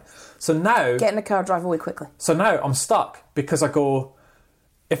 right? So now... Get in the car, drive away quickly. So now I'm stuck because I go,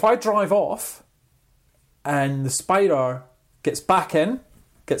 if I drive off and the spider gets back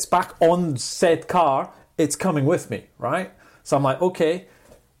on said car, it's coming with me, right? So I'm like, okay,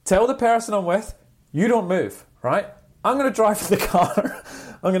 tell the person I'm with, you don't move, right? I'm going to drive the car.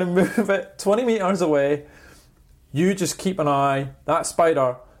 I'm going to move it 20 metres away. You just keep an eye. That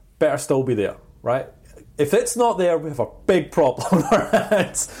spider better still be there, right? If it's not there, we have a big problem on our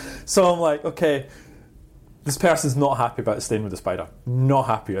hands. So I'm like, okay, this person's not happy about staying with the spider. Not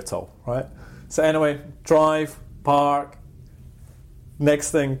happy at all, right? So anyway, drive, park,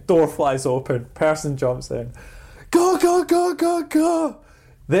 Next thing, door flies open, person jumps in. Go, go, go, go, go.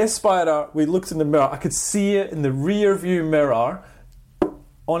 This spider, we looked in the mirror, I could see it in the rear view mirror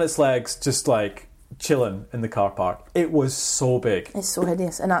on its legs, just like chilling in the car park. It was so big. It's so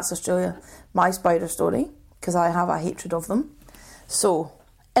hideous, and that's Australia. My spider story, because I have a hatred of them. So,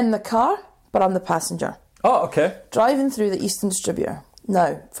 in the car, but I'm the passenger. Oh, okay. Driving through the Eastern Distributor.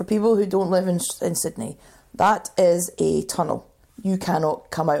 Now, for people who don't live in Sydney, that is a tunnel. You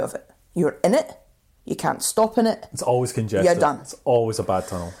cannot come out of it. You're in it. You can't stop in it. It's always congested. You're done. It's always a bad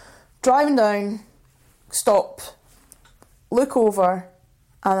tunnel. Driving down, stop, look over,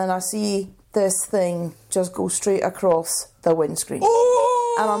 and then I see this thing just go straight across the windscreen.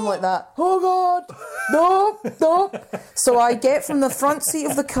 Oh! And I'm like that, oh God, no. So I get from the front seat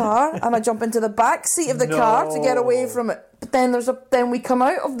of the car and I jump into the back seat of the car to get away from it. But then we come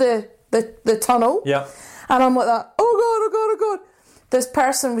out of the tunnel. Yeah. And I'm like that, oh God. This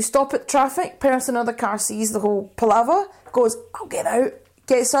person, we stop at traffic, person in the car sees the whole palaver, goes, I'll get out,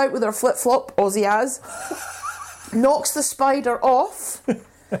 gets out with her flip-flop, Aussie as, knocks the spider off,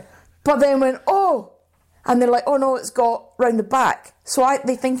 but then went, oh, and they're like, oh no, it's got round the back. So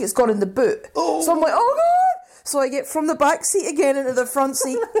they think it's got in the boot. Oh. So I'm like, oh God! So I get from the back seat again into the front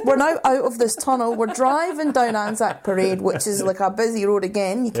seat. We're now out of this tunnel. We're driving down Anzac Parade, which is like a busy road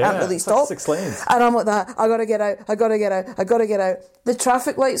again. You can't really stop. 6 lanes. And I'm like that, I gotta get out. The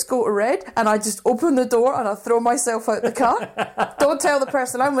traffic lights go to red and I just open the door and I throw myself out the car. Don't tell the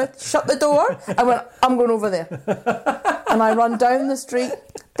person I'm with. Shut the door. I went, I'm going over there. And I run down the street.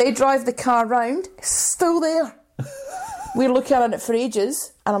 They drive the car round. It's still there. We're looking at it for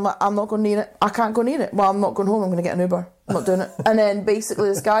ages, and I'm like, I'm not going near it. I can't go near it. Well, I'm not going home. I'm going to get an Uber. I'm not doing it. And then basically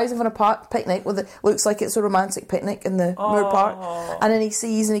this guy's having a picnic with it. Looks like it's a romantic picnic in the Moor Park. And then he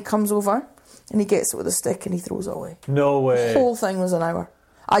sees and he comes over and he gets it with a stick and he throws it away. No way. The whole thing was an hour.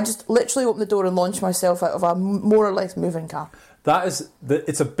 I just literally opened the door and launched myself out of a more or less moving car.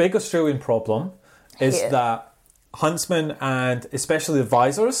 It's a big Australian problem, is that huntsmen and especially the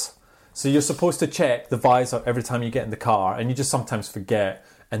visors. So you're supposed to check the visor every time you get in the car, and you just sometimes forget,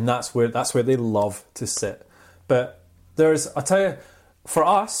 and that's where they love to sit. But I tell you, for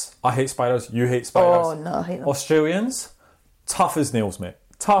us, I hate spiders. You hate spiders. Oh no, I hate them. Australians, tough as nails, mate.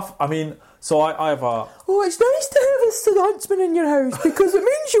 Tough. I mean, so I have a. Oh, it's nice to have a huntsman in your house because it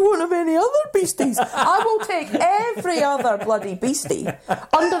means you won't have any other beasties. I will take every other bloody beastie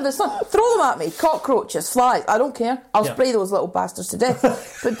under the sun. Throw them at me. Cockroaches, flies. I don't care. I'll spray those little bastards to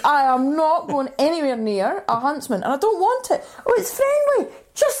death. But I am not going anywhere near a huntsman, and I don't want it. Oh, it's friendly.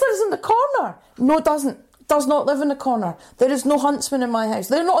 Just lives in the corner. No, it doesn't. Does not live in the corner. There is no huntsman in my house.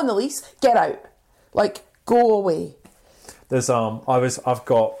 They're not on the lease. Get out. Like, go away. There's I've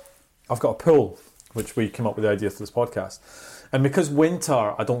got a pool, which we came up with the idea for this podcast, and because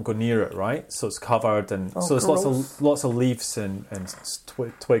winter I don't go near it, right? So it's covered, and so there's lots of leaves and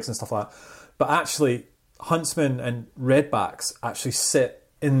twigs and stuff like that. But actually, huntsmen and redbacks actually sit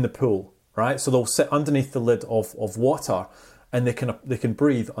in the pool, right? So they'll sit underneath the lid of water, and they can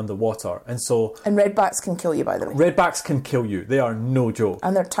breathe underwater, and redbacks can kill you, by the way. Redbacks can kill you. They are no joke,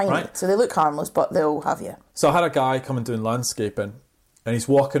 and they're tiny, right? So they look harmless, but they'll have you. So I had a guy come and doing landscaping, and he's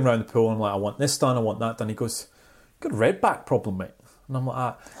walking around the pool, and I'm like, I want this done, I want that done. He goes, "Good redback problem, mate." And I'm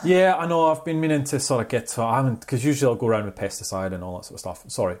like, yeah, I know, I've been meaning to sort of get to it. I haven't, because usually I'll go around with pesticide and all that sort of stuff.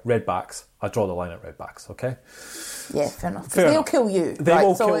 Sorry, redbacks. I draw the line at redbacks, okay? Yeah, fair enough. They'll kill you.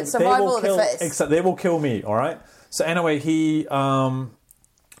 It's survival of the fittest. They will kill me, all right? So anyway,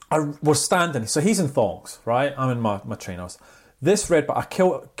 we're standing. So he's in thongs, right? I'm in my trainers. This redback,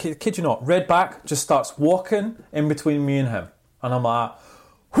 kid you not, redback just starts walking in between me and him. And I'm like,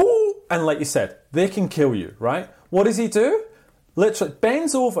 whoo! And like you said, they can kill you, right? What does he do? Literally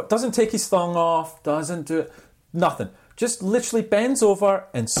bends over, doesn't take his thumb off, doesn't do it, nothing. Just literally bends over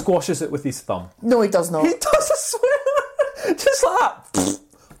and squashes it with his thumb. No, he does not. He does, I swear. Just like that,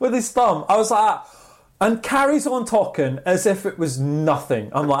 with his thumb. I was like, and carries on talking as if it was nothing.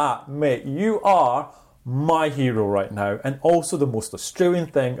 I'm like, mate, you are my hero right now, and also the most Australian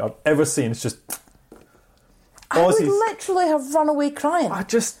thing I've ever seen. It's just I would literally have run away crying. I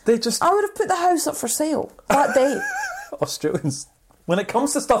would have put the house up for sale that day. Australians, when it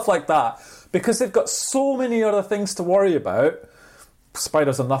comes to stuff like that, because they've got so many other things to worry about,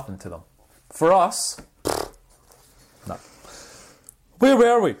 spiders are nothing to them. For us, no. Where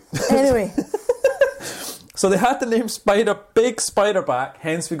were we? Anyway. So they had the name Spider, Big Spiderback,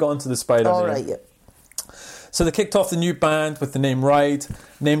 hence we got into the spider name. Right, yeah. So they kicked off the new band with the name Ride,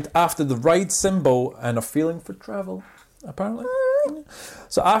 named after the ride symbol and a feeling for travel, apparently. Really?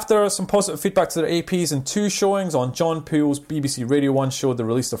 So after some positive feedback to their APs and 2 showings on John Poole's BBC Radio 1 show, they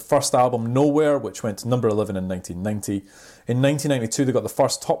released their first album, Nowhere, which went to number 11 in 1990. In 1992, they got the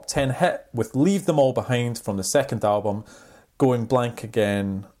first top 10 hit with Leave Them All Behind from the second album, Going Blank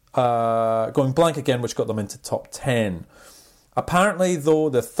Again, which got them into top 10. Apparently, though,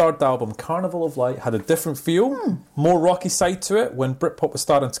 the third album, Carnival of Light, had a different feel, more rocky side to it when Britpop was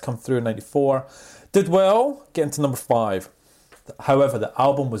starting to come through in 94. Did well, getting to number 5. However, the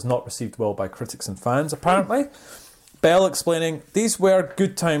album was not received well by critics and fans, apparently. Bell explaining, these were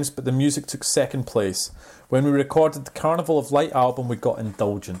good times, but the music took second place. When we recorded the Carnival of Light album, we got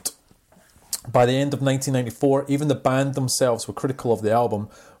indulgent. By the end of 1994, even the band themselves were critical of the album,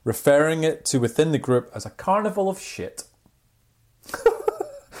 referring it to within the group as a carnival of shit.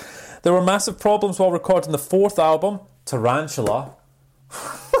 There were massive problems while recording the fourth album, Tarantula.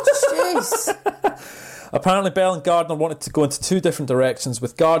 Jeez. Apparently Bell and Gardner wanted to go into 2 different directions,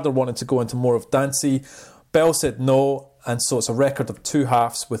 with Gardner wanting to go into more of dancey. Bell said no, and so it's a record of 2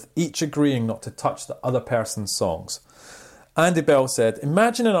 halves, with each agreeing not to touch the other person's songs. Andy Bell said,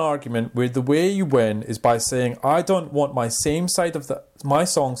 imagine an argument where the way you win is by saying, I don't want my songs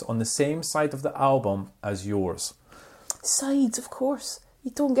on the same side of the album as yours. Sides, of course.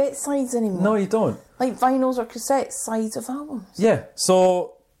 You don't get sides anymore. No, you don't. Like vinyls or cassettes, sides of albums. Yeah,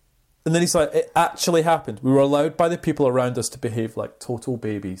 so... And then he's like, it actually happened. We were allowed by the people around us to behave like total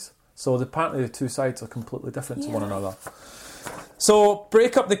babies. So apparently the 2 sides are completely different to one another. So,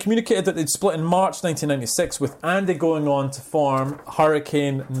 breakup, they communicated that they'd split in March 1996, with Andy going on to form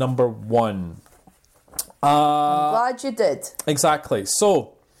Hurricane Number 1. I'm glad you did. Exactly.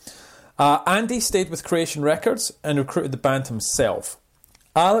 So, Andy stayed with Creation Records and recruited the band himself.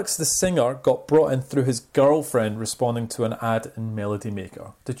 Alex, the singer, got brought in through his girlfriend responding to an ad in Melody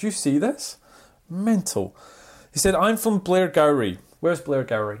Maker. Did you see this? Mental. He said, I'm from Blair Gowrie. Where's Blair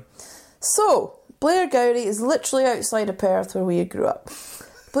Gowrie? So, Blair Gowrie is literally outside of Perth where we grew up.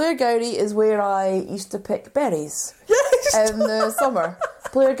 Blair Gowrie is where I used to pick berries in the summer.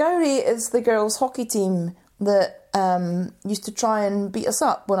 Blair Gowrie is the girls' hockey team that used to try and beat us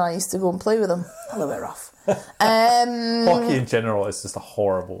up when I used to go and play with them. A little bit rough. Hockey in general is just a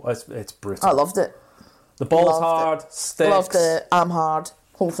horrible... It's brutal. I loved it. The ball's hard, sticks. Loved it. I'm hard.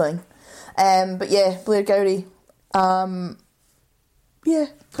 Whole thing. But yeah, Blair Gowrie. Yeah,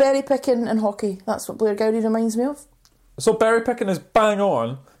 berry picking and hockey. That's what Blair Gowrie reminds me of. So berry picking is bang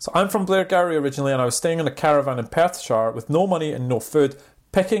on. So I'm from Blair Gowrie originally, and I was staying in a caravan in Perthshire with no money and no food,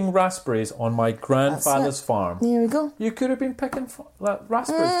 picking raspberries on my grandfather's farm. There we go. You could have been picking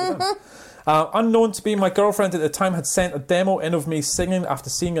raspberries for them. Unknown to me, my girlfriend at the time had sent a demo in of me singing after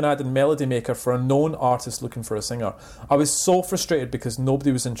seeing an ad in Melody Maker for a known artist looking for a singer. I was so frustrated because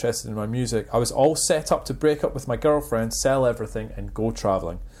nobody was interested in my music. I was all set up to break up with my girlfriend, sell everything and go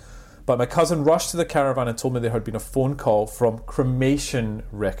travelling. But my cousin rushed to the caravan and told me there had been a phone call from Cremation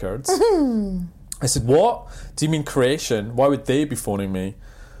Records. I said, what? Do you mean Creation? Why would they be phoning me?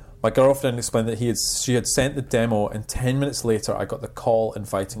 My girlfriend explained that she had sent the demo, and 10 minutes later I got the call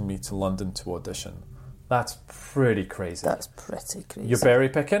inviting me to London to audition. That's pretty crazy. That's pretty crazy. You're berry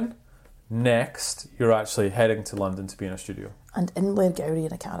picking. Next, you're actually heading to London to be in a studio. And in Blair Gowrie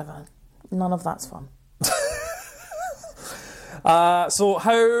in a caravan. None of that's fun.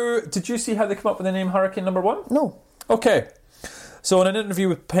 So did you see how they come up with the name Hurricane Number 1? No. Okay. So in an interview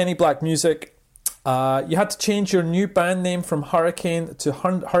with Penny Black Music, you had to change your new band name from Hurricane to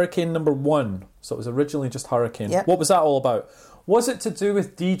Hurricane Number 1. So it was originally just Hurricane. Yep. What was that all about? Was it to do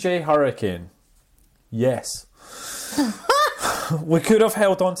with DJ Hurricane? Yes. We could have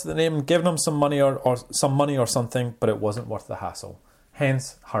held on to the name and given him some money or something, but it wasn't worth the hassle.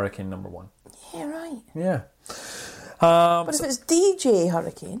 Hence, Hurricane Number 1. Yeah, right. Yeah. But if it's DJ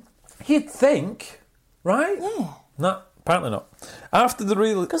Hurricane... You'd think, right? Yeah. No, apparently not. After the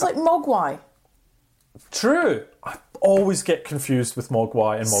real... Because like Mogwai. True. I always get confused with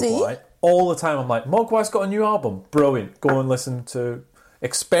Mogwai and Mogwai. See? All the time I'm like, Mogwai's got a new album. Brilliant. Go and listen to...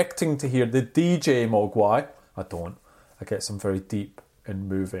 Expecting to hear the DJ Mogwai. I don't. I get some very deep and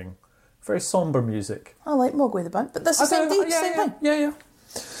moving, very sombre music. I like Mogwai the band, but this is same thing. Yeah.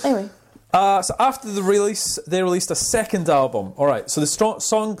 Anyway. So after the release, they released a second album. All right, so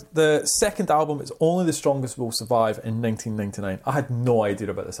the second album is Only the Strongest Will Survive in 1999. I had no idea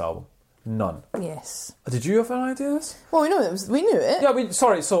about this album. None. Yes. Did you have an idea of this? Well, we knew it. Yeah,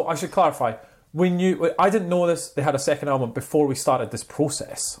 sorry, so I should clarify. I didn't know this, they had a second album before we started this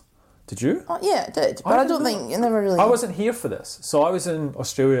process. Did you? Yeah, it did. But I don't think it never really... I wasn't here for this. So I was in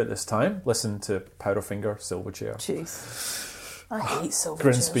Australia at this time, listening to Powderfinger, Silverchair. Jeez. I hate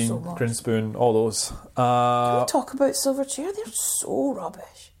Silverchair so much. Grinspoon, all those. Don't talk about Silverchair. They're so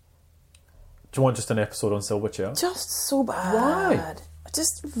rubbish. Do you want just an episode on Silverchair? Just so bad. Why? I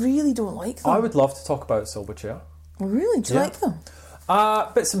just really don't like them. I would love to talk about Silverchair. Really? Do you like them?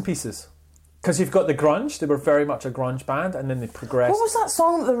 Bits and pieces. Because you've got the grunge. They were very much a grunge band, and then they progressed. What was that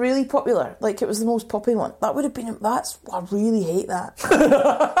song that was really popular? Like, it was the most poppy one. That would have been... I really hate that.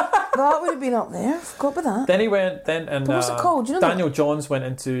 That would have been up there. Forgot about that. Then he went... What was it called? Do you know Daniel Johns went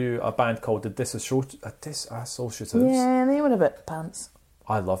into a band called the Disassociatives. Yeah, they were a bit pants.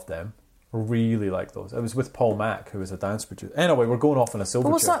 I loved them. Really like those. It was with Paul Mack, who was a dance producer. Anyway, we're going off on a Silverchair.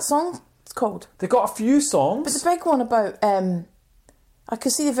 But what's that song called? They got a few songs. But the big one about... I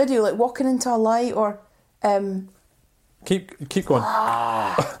could see the video, like, walking into a light or... Keep going.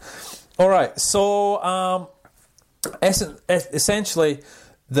 All right, so essentially,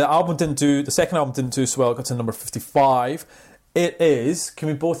 the second album didn't do so well. It got to number 55. It is, can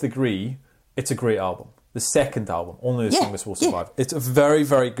we both agree, it's a great album. The second album, Only the Strongest Will Survive. Yeah. It's a very,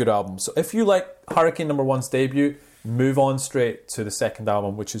 very good album. So if you like Hurricane No. 1's debut, move on straight to the second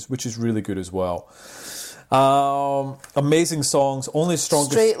album, which is really good as well. Amazing songs. Only the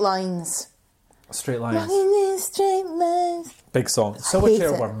Strongest. Straight Lines. Straight Lines. Straight Lines. Big song.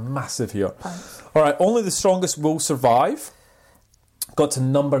 Silverchair were massive here. All right, Only the Strongest Will Survive got to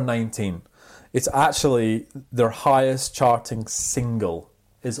number 19. It's actually their highest charting single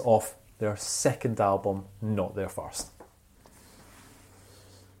is off their second album, not their first.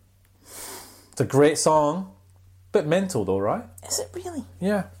 It's a great song. Bit mental though, right? Is it really?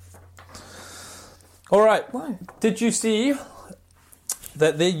 Yeah. All right. Wow. Did you see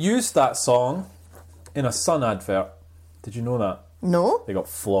that they used that song in a Sun advert? Did you know that? No. They got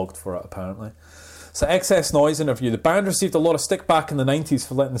flogged for it, apparently. So, Excess Noise interview. The band received a lot of stick back in the 90s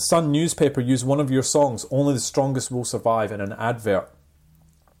for letting the Sun newspaper use one of your songs, Only the Strongest Will Survive, in an advert.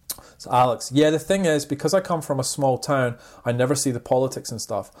 So, Alex, yeah, the thing is, because I come from a small town, I never see the politics and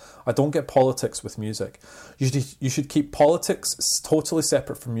stuff. I don't get politics with music. You should keep politics totally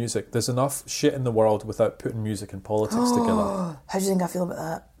separate from music. There's enough shit in the world without putting music and politics together. How do you think I feel about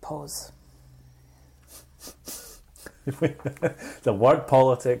that? Pause. The word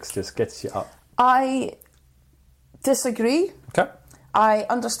politics just gets you up. I disagree. Okay. I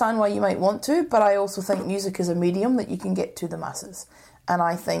understand why you might want to, but I also think music is a medium that you can get to the masses. And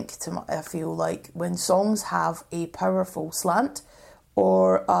I feel like when songs have a powerful slant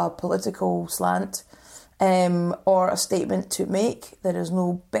or a political slant or a statement to make, there is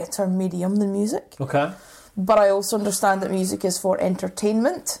no better medium than music. Okay. But I also understand that music is for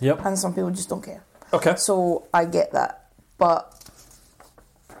entertainment. Yep. And some people just don't care. Okay. So I get that. But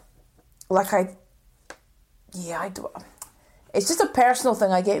I do. It's just a personal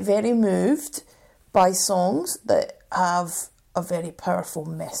thing. I get very moved by songs that have a very powerful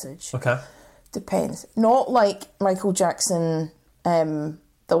message. Okay. Depends. Not like Michael Jackson, the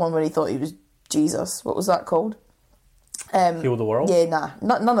one where he thought he was Jesus. What was that called? Heal the World? Yeah,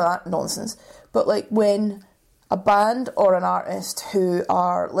 none of that nonsense. But like when a band or an artist who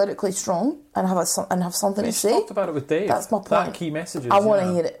are lyrically strong and have something to say. We talked about it with Dave. That's my point. That key messages. I want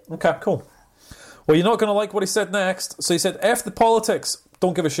to hear it. Okay, cool. Well, you're not going to like what he said next. So he said, F the politics.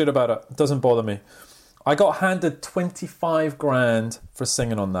 Don't give a shit about it. It doesn't bother me. I got handed 25 grand for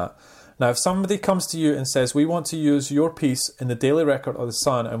singing on that. Now, if somebody comes to you and says, we want to use your piece in the Daily Record or the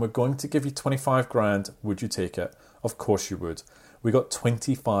Sun and we're going to give you 25 grand, would you take it? Of course you would. We got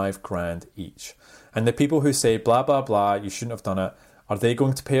 25 grand each. And the people who say, blah, blah, blah, you shouldn't have done it, are they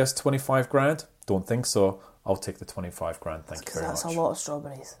going to pay us 25 grand? Don't think so. I'll take the 25 grand. Thank you very much. That's a lot of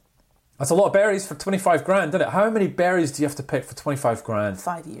strawberries. That's a lot of berries for 25 grand, isn't it? How many berries do you have to pick for 25 grand?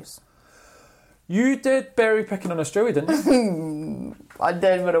 5 years. You did berry picking in Australia, didn't you? I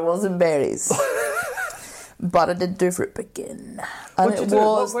did, but it wasn't berries. But I did do fruit picking. And it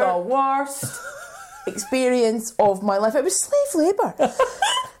was the worst experience of my life. It was slave labour.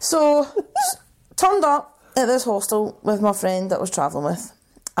 So, turned up at this hostel with my friend that I was travelling with.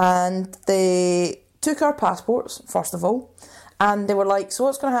 And they took our passports, first of all. And they were like, so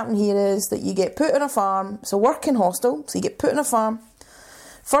what's going to happen here is that you get put in a farm. It's a working hostel, so you get put in a farm.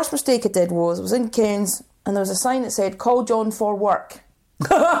 First mistake I did was, I was in Cairns, and there was a sign that said, call John for work.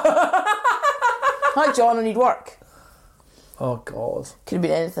 Hi John, I need work. Oh God. Could have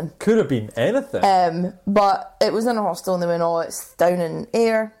been anything. Could have been anything. But it was in a hostel, and they went, oh, it's down in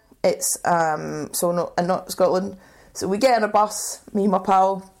Ayr. It's, not Scotland. So we get on a bus, me and my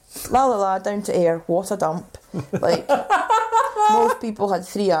pal, down to Ayr. What a dump. Like, most people had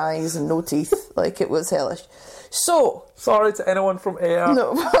 3 eyes and no teeth. Like, it was hellish. So, sorry to anyone from Ayr.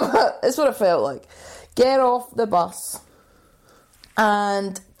 No, it's what it felt like. Get off the bus.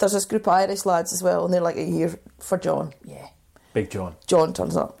 And there's this group of Irish lads as well, and they're like a year for John. Yeah. Big John. John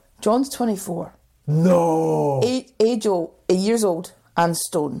turns up. John's 24. No. Years old and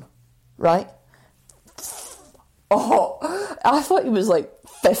stone, right? Oh, I thought he was like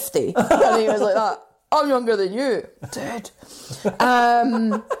 50, and he was like that. I'm younger than you, dude.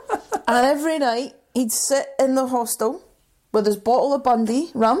 And every night he'd sit in the hostel with his bottle of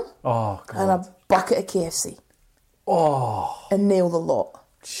Bundy rum Oh, God. and a bucket of KFC. Oh, And nail the lot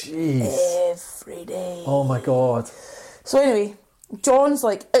jeez. every day. Oh, my God. So anyway, John's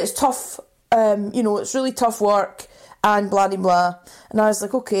like, it's tough, it's really tough work and blah de blah. And I was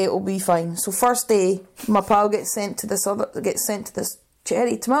like, okay, it'll be fine. So first day, my pal gets sent to this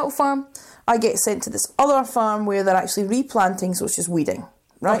cherry tomato farm. I get sent to this other farm where they're actually replanting, so it's just weeding,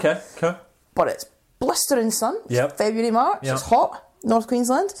 right? Okay. But it's blistering sun. It's Yep. February, March. Yep. It's hot. North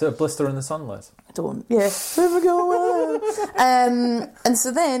Queensland. Is it a blister in the sun, Liz? I don't. Yeah. Where we going? And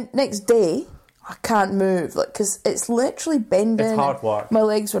so then next day, I can't move, because it's literally bending. It's hard work. My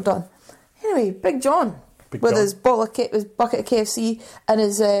legs were done. Anyway, Big John with his bucket of KFC and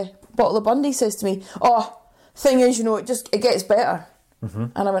his bottle of Bundy says to me, "Oh, thing is, it gets better." Mm-hmm.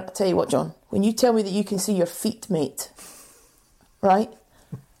 And I went, "I'll tell you what, John. When you tell me that you can see your feet, mate, right?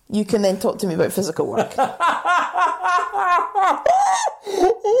 You can then talk to me about physical work."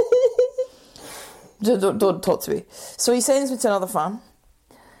 Don't talk to me. So he sends me to another farm.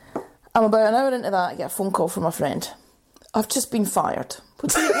 I'm about an hour into that, I get a phone call from a friend. "I've just been fired."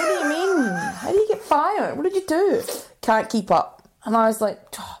 What do you mean? How do you get fired? What did you do? "Can't keep up." And I was like,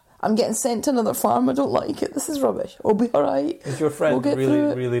 "I'm getting sent to another farm. I don't like it. This is rubbish. I'll be all right. Is your friend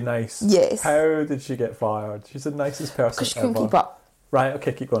really nice? Yes. How did she get fired? She's the nicest person Because she ever. couldn't keep up. Right,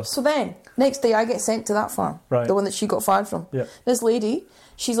 okay, keep going. So then, next day I get sent to that farm. Right. The one that she got fired from. Yeah. This lady,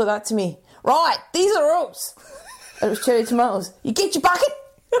 she's like that to me. "Right, these are the rules." And it was cherry tomatoes. "You get your bucket.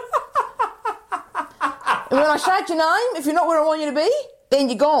 And when I shout your name, if you're not where I want you to be, then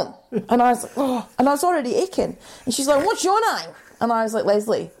you're gone." And I was like, oh. And I was already aching. And she's like, "What's your name?" And I was like,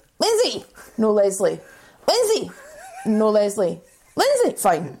 "Leslie." "Lindsay." "No, Leslie." "Lindsay." "No, Leslie." "Lindsay."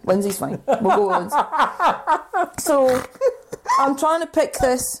 "Fine. Lindsay's fine. We'll go with Lindsay." So I'm trying to pick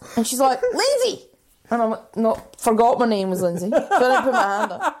this, and she's like, "Lindsay." And I'm like, no, forgot my name was Lindsay. So I didn't put my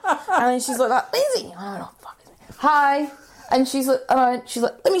hand up. And then she's like that, "Lindsay." And I went, "Oh, fuck. Hi." And she's like,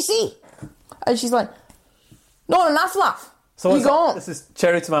 "Let me see." And she's like, "Not enough, love." So You gone? This is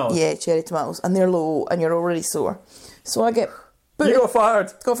cherry tomatoes. Yeah, cherry tomatoes. And they're low, and you're already sore. So I get You got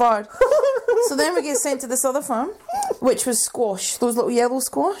fired. Go fired. So then we get sent to this other farm, which was squash, those little yellow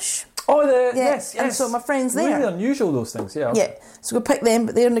squash. Oh, yes. And so my friend's there. Really unusual, those things, yeah. Yeah, so we pick them,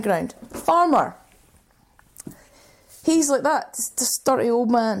 but they're in the ground. Farmer. He's like that, just dirty old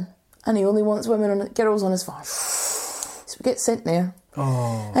man, and he only wants girls on his farm. So we get sent there,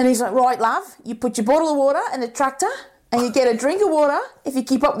 and he's like, "Right, love, you put your bottle of water in the tractor, and you get a drink of water if you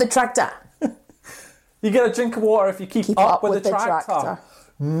keep up the tractor." You get a drink of water if you keep up with the tractor.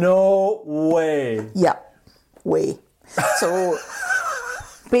 No way. Yeah, way. So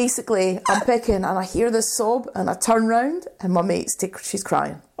basically, I'm picking, and I hear this sob, and I turn round, and my she's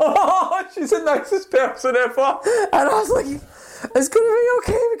crying. Oh, she's the nicest person ever. And I was like, "It's going to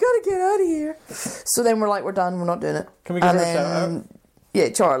be okay, we got to get out of here." So then we're like, "We're done, we're not doing it." Can we give her a shout out? Yeah,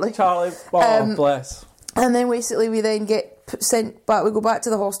 Charlie. Oh, bless. And then basically we then get sent back, we go back to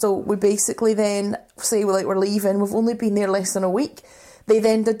the hostel, we basically then say we're leaving, we've only been there less than a week. They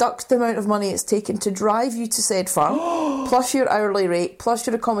then deduct the amount of money it's taken to drive you to said farm, plus your hourly rate, plus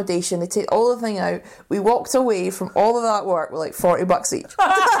your accommodation. They take all the thing out. We walked away from all of that work with like $40 each.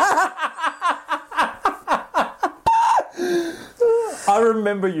 I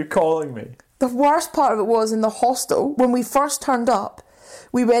remember you calling me. The worst part of it was in the hostel, when we first turned up,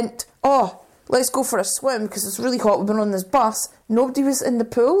 we went, "Oh, let's go for a swim because it's really hot. We've been on this bus." Nobody was in the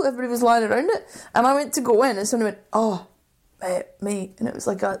pool. Everybody was lying around it. And I went to go in and somebody went, "Oh, mate." And it was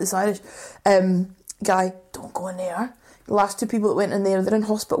like this Irish guy, "Don't go in there." The last two people that went in there, they're in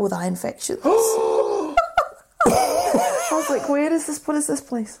hospital with eye infections. I was like, what is this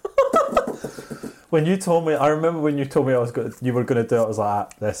place? When you told me, I remember when you told me you were going to do it, I was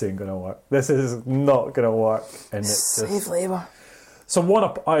like, "This ain't going to work. This is not going to work." And it's Slave labour. So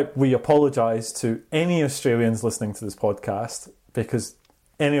we apologise to any Australians listening to this podcast, because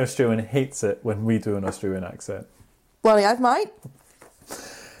any Australian hates it when we do an Australian accent. Bloody I've mate.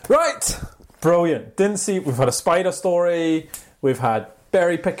 Right, brilliant. We've had a spider story, we've had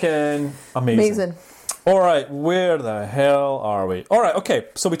berry picking, amazing. All right, where the hell are we? All right, okay,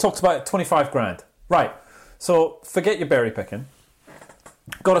 so we talked about 25 grand. Right, so forget your berry picking.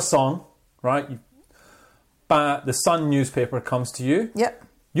 Got a song, right? the Sun newspaper comes to you. Yep.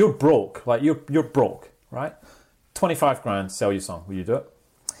 You're broke. Like, you're broke, right? 25 grand, sell your song. Will you do it?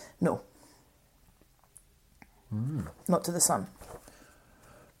 No. Not to the Sun.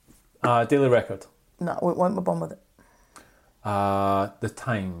 Daily Record. No, I won't my bum with it. The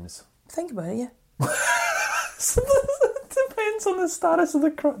Times. Think about it, yeah. It depends on the status of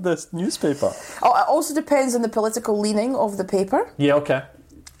this newspaper. Oh, it also depends on the political leaning of the paper. Yeah, okay.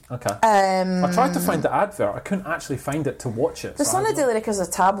 I tried to find the advert. I couldn't actually find it to watch it. The Sun and Daily Record is a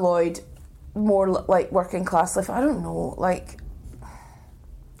tabloid, more like working class life. I don't know, like...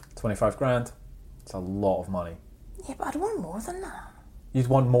 25 grand. It's a lot of money. Yeah, but I'd want more than that. You'd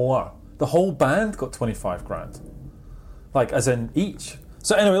want more. The whole band got 25 grand. Like, as in each.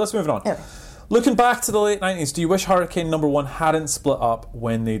 So anyway, let's move on. Anyway. Looking back to the late 90s, do you wish Hurricane number 1 hadn't split up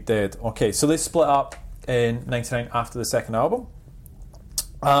when they did? Okay, so they split up in 99 after the second album.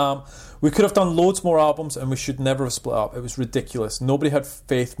 We could have done loads more albums and we should never have split up. It was ridiculous. Nobody had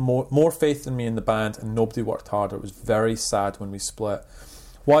more faith than me in the band, and nobody worked harder. It was very sad when we split.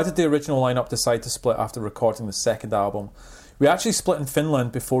 Why did the original lineup decide to split after recording the second album? We actually split in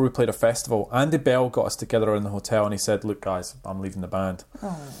Finland before we played a festival. Andy Bell got us together in the hotel and he said, look guys, I'm leaving the band.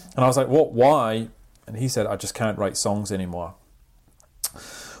 Oh. And I was like, what, why? And he said, I just can't write songs anymore.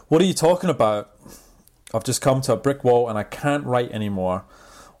 What are you talking about? I've just come to a brick wall and I can't write anymore.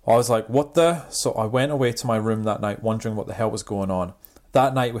 I was like, what the? So I went away to my room that night wondering what the hell was going on.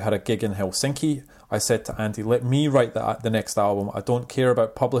 That night we had a gig in Helsinki. I said to Andy, let me write the next album. I don't care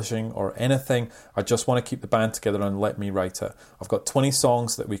about publishing or anything. I just want to keep the band together and let me write it. I've got 20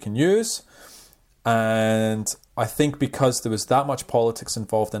 songs that we can use. And I think because there was that much politics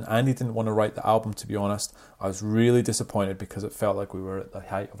involved and Andy didn't want to write the album, to be honest, I was really disappointed because it felt like we were at the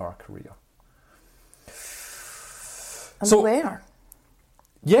height of our career. And so where?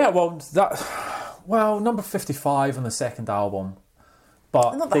 Yeah, well, number 55 on the second album.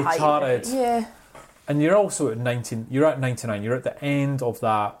 But they charted. Yeah. And you're also at 19. You're at 99. You're at the end of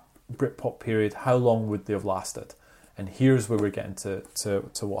that Britpop period. How long would they have lasted? And here's where we're getting to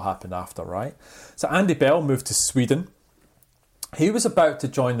what happened after, right? So Andy Bell moved to Sweden. He was about to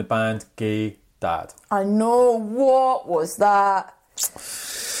join the band Gay Dad. I know. What was that?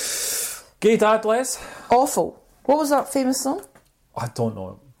 Gay Dad, Les? Awful. What was that famous song? I don't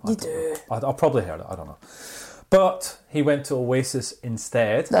know. You do. I've probably heard it. I don't know. But he went to Oasis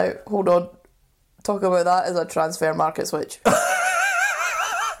instead. Now, hold on. Talk about that as a transfer market switch.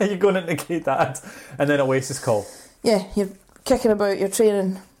 Are you going into Gay Dad and then Oasis call? Yeah, you're kicking about, you're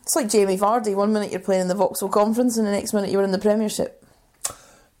training. It's like Jamie Vardy. 1 minute you're playing in the Vauxhall Conference and the next minute you're in the Premiership.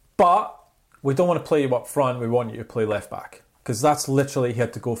 But we don't want to play you up front. We want you to play left back. Because that's literally, he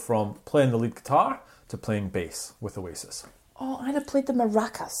had to go from playing the lead guitar to playing bass with Oasis. Oh, I'd have played the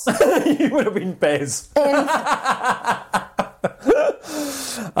maracas. You would have been Bez.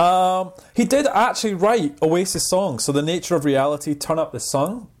 He did actually write Oasis songs. So The Nature of Reality, Turn Up the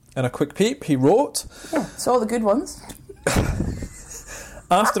Sun, and A Quick Peep, he wrote. Yeah, so all the good ones.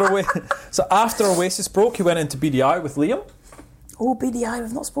 After Oasis broke, he went into BDI with Liam. Oh, BDI.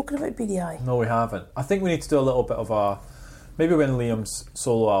 We've not spoken about BDI. No, we haven't. I think we need to do a little bit of a... Maybe when Liam's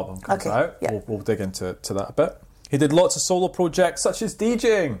solo album comes out, yeah. we'll dig into that a bit. He did lots of solo projects, such as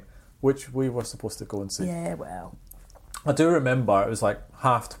DJing, which we were supposed to go and see. Yeah, well. I do remember it was like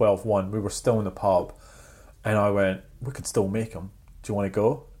 1:30. We were still in the pub, and I went, we could still make them. Do you want to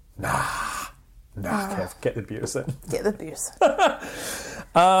go? Nah, Kev, get the beers in. Get the beers.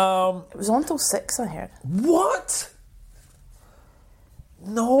 It was on till 6, I heard. What?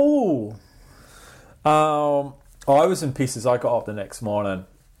 No. I was in pieces. I got up the next morning,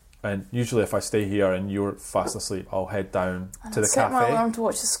 and usually if I stay here and you're fast asleep, I'll head down to the set cafe. my alarm to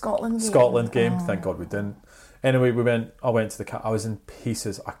watch the Scotland game. Thank God we didn't. Anyway, I went to the cafe. I was in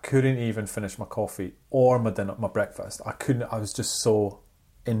pieces. I couldn't even finish my coffee or my dinner, my breakfast. I was just so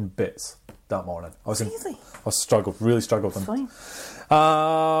in bits that morning. Really? Really struggled. Fine.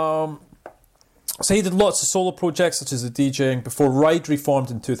 So he did lots of solo projects, such as the DJing, before Ride reformed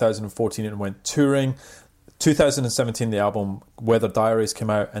in 2014 and went touring. 2017, the album Weather Diaries came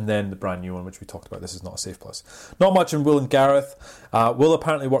out, and then the brand new one, which we talked about, This Is Not a Safe Place. Not much in Will and Gareth. Will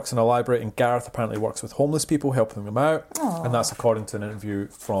apparently works in a library, and Gareth apparently works with homeless people, helping them out. Aww. And that's according to an interview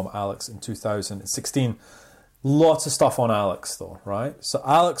from Alex in 2016. Lots of stuff on Alex, though, right? So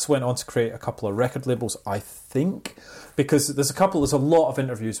Alex went on to create a couple of record labels, I think, because there's a lot of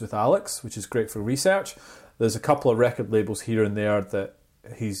interviews with Alex, which is great for research. There's a couple of record labels here and there that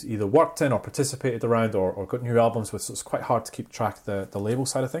he's either worked in or participated around or got new albums with, so it's quite hard to keep track of the label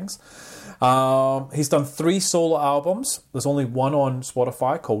side of things. He's done 3 solo albums. There's only one on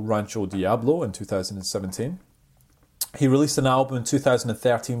Spotify called Rancho Diablo in 2017. He released an album in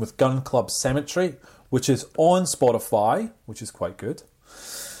 2013 with Gun Club Cemetery, which is on Spotify, which is quite good.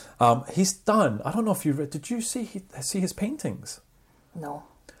 He's done, I don't know if you read, did you see his paintings? No.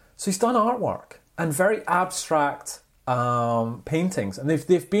 So he's done artwork and very abstract paintings, and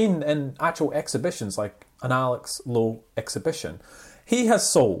they've been in actual exhibitions, like an Alex Lowe exhibition. He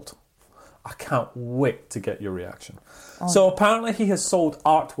has sold, I can't wait to get your reaction. So apparently he has sold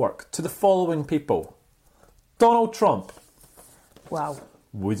artwork to the following people: Donald Trump, Wow.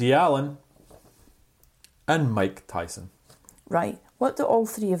 Woody Allen, and Mike Tyson. Right. What do all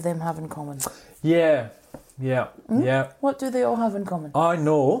 3 of them have in common? Yeah. What do they all have in common? I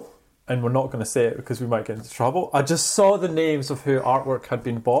know, and we're not going to say it because we might get into trouble. I just saw the names of who artwork had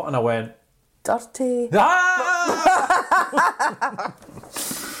been bought, and I went, Dirty. ah!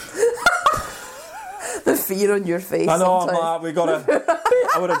 The fear on your face. I know, sometimes. we gotta.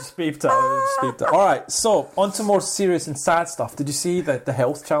 I would have just beeped it. All right, so on to more serious and sad stuff. Did you see the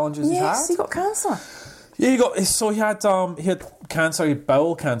health challenges he had? Yes, he got cancer. Yeah, he had cancer, he had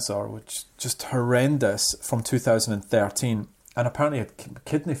bowel cancer, which just horrendous, from 2013, and apparently he had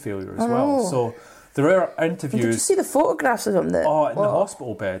kidney failure as well. So there are interviews. Did you see the photographs of him there? In the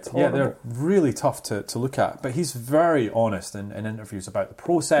hospital bed. Yeah, they're really tough to look at. But he's very honest in interviews about the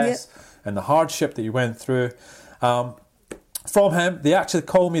process and the hardship that he went through. From him, they actually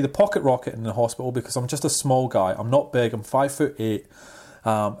call me the pocket rocket in the hospital because I'm just a small guy. I'm not big. I'm 5'8",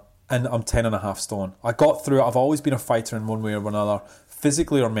 and I'm 10.5 stone. I got through it. I've always been a fighter in one way or another,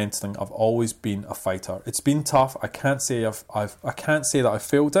 physically or mentally. I've always been a fighter. It's been tough. I can't say that I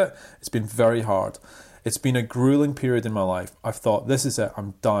failed it. It's been very hard. It's been a grueling period in my life. I've thought, this is it.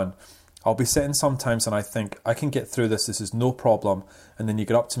 I'm done. I'll be sitting sometimes and I think, I can get through this. This is no problem. And then you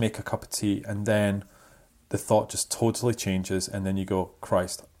get up to make a cup of tea, and then the thought just totally changes, and then you go,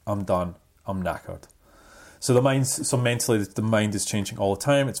 Christ, I'm done. I'm knackered. So mentally, the mind is changing all the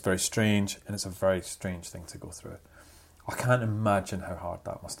time. It's very strange, and it's a very strange thing to go through. I can't imagine how hard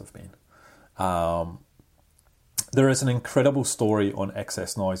that must have been. There is an incredible story on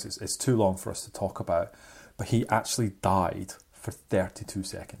Excess Noise. It's too long for us to talk about, but he actually died for 32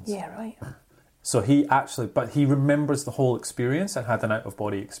 seconds. Yeah, right. So he remembers the whole experience and had an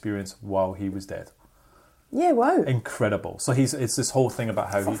out-of-body experience while he was dead. Yeah, wow. Incredible. So it's this whole thing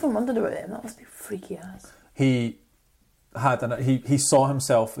about how I've often wondered about him. That must be freaky ass. he saw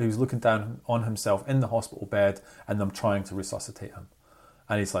himself. He was looking down on himself in the hospital bed, and them trying to resuscitate him,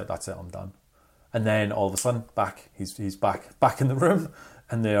 and he's like, "That's it, I'm done." And then all of a sudden, he's back in the room,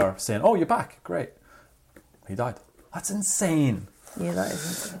 and they are saying, "Oh, you're back, great." He died. That's insane. Yeah, that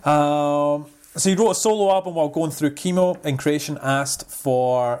is insane. So he wrote a solo album while going through chemo. In creation, asked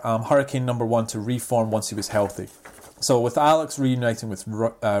for Hurricane Number 1 to reform once he was healthy. So with Alex reuniting with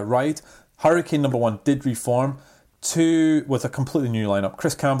Ride, Hurricane Number 1 did reform with a completely new lineup.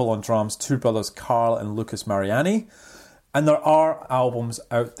 Chris Campbell on drums, 2 brothers Carl and Lucas Mariani. And there are albums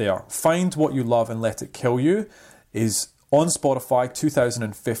out there. Find What You Love and Let It Kill You is on Spotify,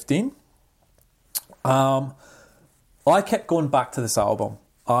 2015. I kept going back to this album.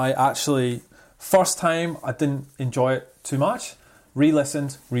 First time I didn't enjoy it too much.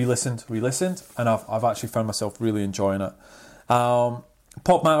 Re-listened, and I've actually found myself really enjoying it.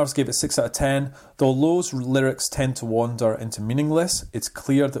 Pop Matters gave it 6 out of 10. Though Lowe's lyrics tend to wander into meaningless, it's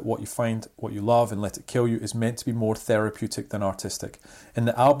clear that What You Find, What You Love and Let It Kill You is meant to be more therapeutic than artistic. In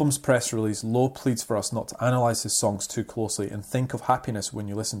the album's press release, Lowe pleads for us not to analyse his songs too closely and think of happiness when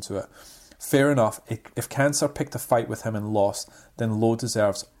you listen to it. Fair enough, if Cancer picked a fight with him and lost, then Lowe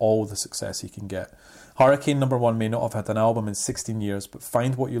deserves all the success he can get. Hurricane Number 1 may not have had an album in 16 years, but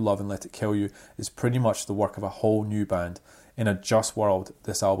Find What You Love and Let It Kill You is pretty much the work of a whole new band. In a just world,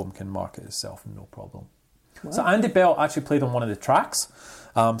 this album can market itself no problem. Wow. So Andy Bell actually played on one of the tracks.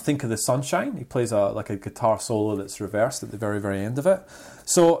 Think of the Sunshine. He plays a guitar solo that's reversed at the very, very end of it.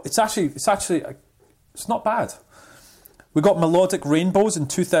 So it's not bad. We got Melodic Rainbows in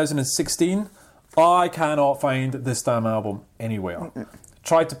 2016. I cannot find this damn album anywhere.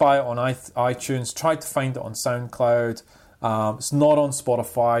 Tried to buy it on iTunes, tried to find it on SoundCloud. It's not on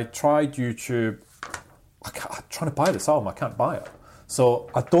Spotify. Tried YouTube. I'm trying to buy this album. I can't buy it.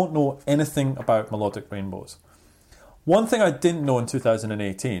 So I don't know anything about Melodic Rainbows. One thing I didn't know in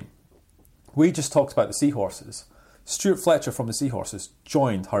 2018, we just talked about the Seahorses. Stuart Fletcher from the Seahorses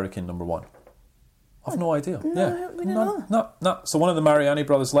joined Hurricane Number 1. I've no idea. We didn't know. No. So one of the Mariani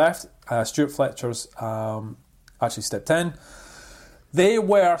brothers left. Stuart Fletcher's actually stepped in. They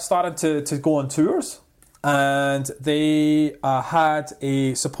were starting to go on tours, and they had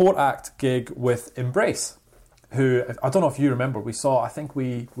a support act gig with Embrace, who, I don't know if you remember, I think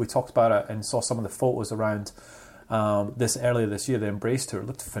we talked about it and saw some of the photos around this earlier this year. The Embrace tour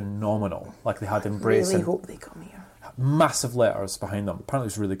looked phenomenal. Like they had Embrace. Really and hope they come here. massive letters behind them. Apparently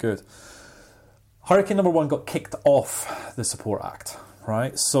it was really good. Hurricane Number One got kicked off the support act,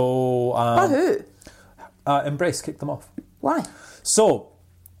 right? So By who? Embrace kicked them off. Why? So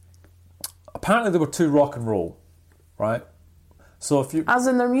apparently they were too rock and roll, right? So if you, As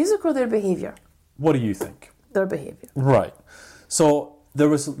in their music or their behaviour? what do you think? Their behaviour. Right. So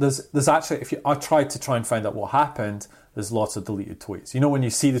there's actually, I tried to try and find out what happened. There's lots of deleted tweets. You know when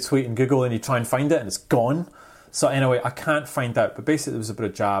you see the tweet in Google and you try and find it and it's gone. So anyway, I can't find out. But basically, there was a bit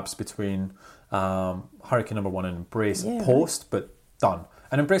of jabs between Hurricane Number One and Embrace post, but done.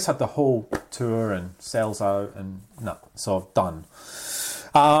 And Embrace had the whole tour and sales out and no, so done.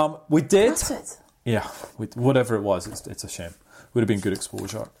 We did. That's it. Yeah, whatever it was, it's a shame. Would have been good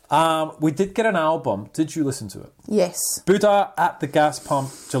exposure. We did get an album. Did you listen to it? Yes. Buddha at the Gas Pump,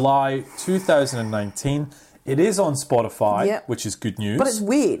 July 2019. It is on Spotify, Yep. which is good news. But it's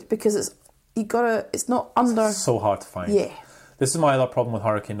weird because it's not under. So hard to find. Yeah. This is my other problem with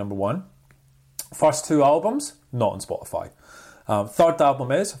Hurricane Number One. First two albums, not on Spotify. Third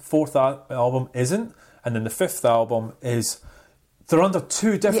album is, fourth album isn't, and then the fifth album is. They're under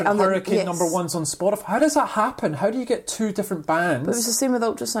two different Hurricane Number Ones on Spotify. How does that happen? How do you get two different bands? But it was the same with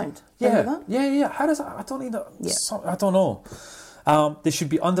Ultrasound. Remember that? Yeah. How does that? I don't either. I don't know. They should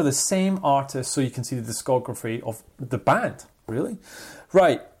be under the same artist so you can see the discography of the band. Really,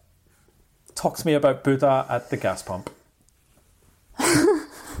 right? Talk to me about Buddha at the Gas Pump. I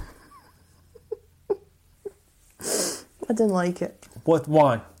didn't like it. What?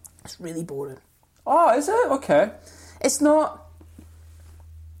 Why? It's really boring. Oh, is it? Okay. It's not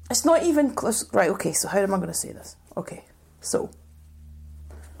even close. Right, okay, so how am I going to say this? Okay, so.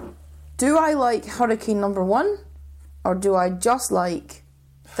 Do I like Hurricane Number One? Or do I just like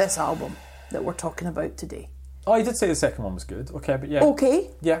this album that we're talking about today? Oh, you did say the second one was good. Okay, but yeah.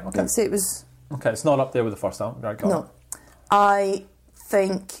 Okay. Yeah, okay. I'd say it was... Okay, it's not up there with the first album. Right, go on. No. I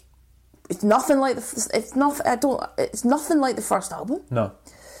think it's nothing like it's nothing like the first album. No.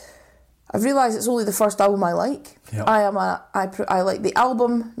 I've realised it's only the first album I like. Yeah. I like the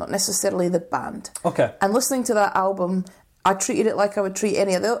album, not necessarily the band. Okay. And listening to that album, I treated it like I would treat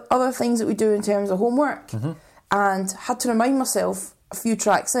any of the other things that we do in terms of homework. Mm-hmm. And had to remind myself a few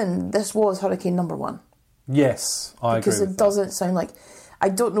tracks in, this was Hurricane Number One. Yes, I agree with Because it doesn't sound like... I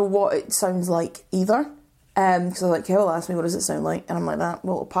don't know what it sounds like either. Because they're like, Kel asked me, what does it sound like? And I'm like that.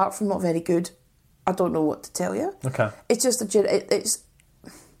 Well, apart from not very good, I don't know what to tell you. Okay. It's just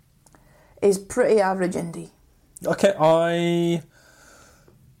it's pretty average indie. Okay, I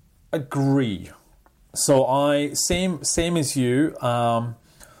agree. So same as you. I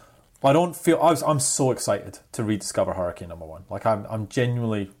don't feel I'm so excited to rediscover Hurricane Number One. Like I'm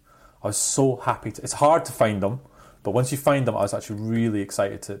genuinely, I was so happy to. It's hard to find them, but once you find them, I was actually really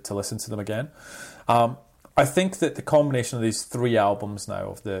excited to listen to them again. I think that the combination of these three albums now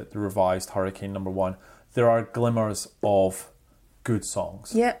of the revised Hurricane Number One, there are glimmers of good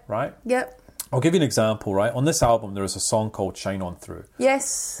songs. Yep. Right? Yep. I'll give you an example, right? On this album, there is a song called Shine On Through.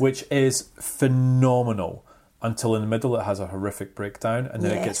 Yes. Which is phenomenal until in the middle it has a horrific breakdown and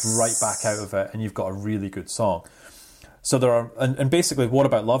then it gets right back out of it and you've got a really good song. So there are, and basically What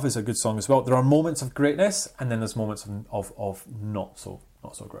About Love is a good song as well. There are moments of greatness and then there's moments of not so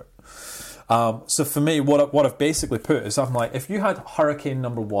great. So for me, what I've basically put is I'm like, if you had Hurricane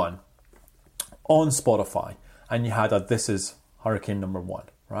Number One on Spotify and you had This Is Hurricane Number One,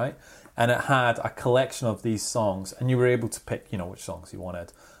 right? And it had a collection of these songs and you were able to pick, which songs you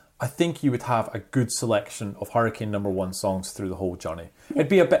wanted. I think you would have a good selection of Hurricane Number One songs through the whole journey. Yeah. It'd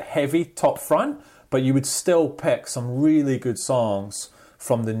be a bit heavy top front, but you would still pick some really good songs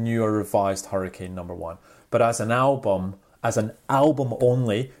from the newer revised Hurricane Number One. But as an album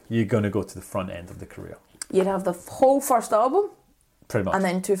only, you're going to go to the front end of the career. You'd have the whole first album, pretty much, and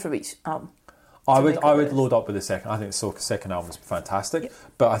then two from each album. I would load up with the second. I think the second album is fantastic, yep.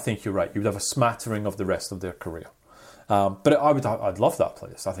 But I think you're right. You would have a smattering of the rest of their career. But I'd love that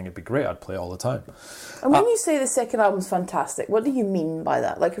playlist. I think it'd be great. I'd play it all the time. And when you say the second album's fantastic, what do you mean by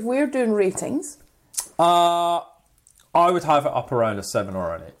that? Like if we're doing ratings, I would have it up around a 7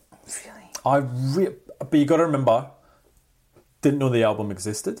 or an 8. Really? But you got to remember, didn't know the album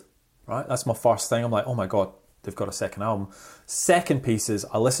existed. Right, that's my first thing. I'm like, oh my god, they've got a second album. Second piece is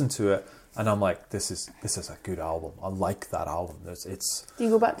I listened to it. And I'm like, this is a good album. I like that album. Do you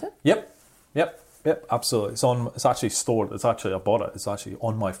go back to it? Yep. Yep, absolutely. It's on. It's actually stored. It's actually I bought it. It's actually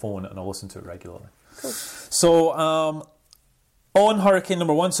on my phone, and I listen to it regularly. Cool. So on Hurricane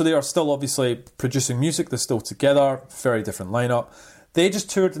number 1, so they are still obviously producing music. They're still together. Very different lineup. They just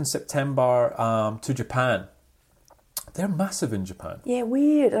toured in September to Japan. They're massive in Japan. Yeah,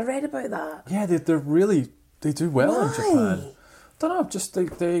 weird. I read about that. Yeah, they're really they do well in Why? Japan. Don't know. Just they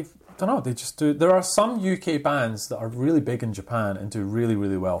don't know. They just do. There are some UK bands that are really big in Japan and do really,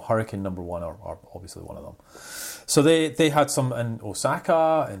 really well. Hurricane number 1 are obviously one of them. So they had some in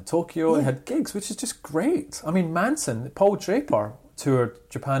Osaka, in Tokyo. They had gigs, which is just great. I mean, Paul Draper toured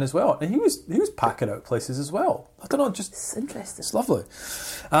Japan as well, and he was packing out places as well. I don't know, just It's interesting. it's lovely.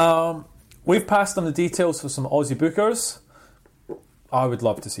 We've passed on the details for some Aussie bookers. I would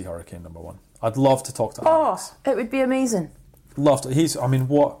love to see Hurricane number 1. I'd love to talk to Alex. Oh, it would be amazing. Love to. I mean,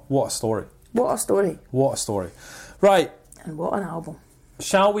 what a story. What a story. What a story. Right, And what an album.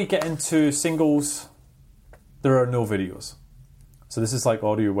 shall we get into singles? There are no videos. So this is like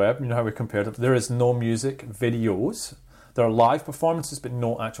audio web. You know how we compared it? There is no music videos. There are live performances, but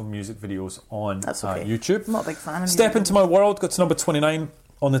no actual music videos on That's okay. YouTube. I'm not a big fan of Step music. Into My World got to number 29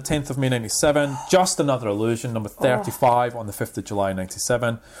 on the 10th of May 97. Just Another Illusion, number 35 on the 5th of July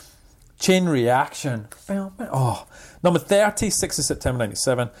 97. Chain Reaction. Oh, number 30, 6th of September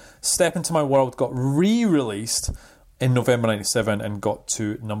 97. Step Into My World got re-released in November 97 and got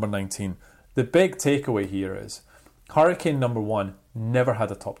to number 19. The big takeaway here is Hurricane number 1 never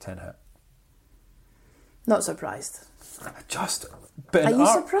had a top 10 hit. Not surprised. But Are you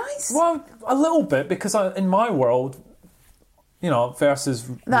surprised? Well, a little bit, because in my world, versus...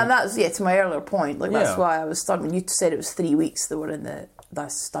 That's to my earlier point. Like that's Yeah. why I was stunned when you said it was 3 weeks they were in the.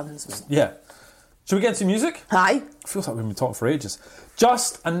 That stuns me. Yeah. Should we get into music? Hi. Feels like we've been talking for ages.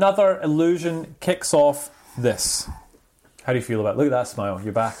 Just Another Illusion kicks off this. How do you feel about it? Look at that smile.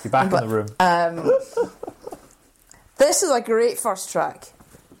 You're back. You're back in the room. This is a great first track.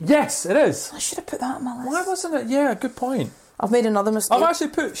 Yes, it is. I should have put that on my list. Why wasn't it? Yeah, good point. I've made another mistake. I've actually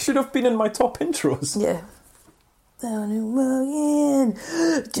put should have been in my top intros. Yeah. Down and walking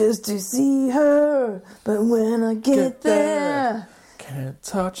just to see her, but when I get there, Can't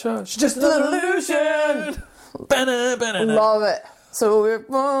touch her. She's just an illusion. love it. So we're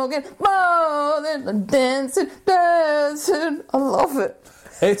walking, dancing. I love it.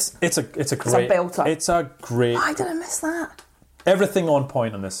 It's a great belter. It's a great Why did I miss that? everything on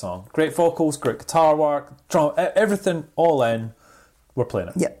point on this song. Great vocals, great guitar work, drum, everything all in. We're playing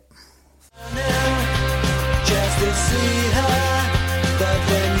it. Yep. Just to see her, but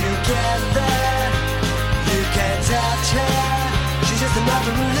when you get there, you can't touch her. She's just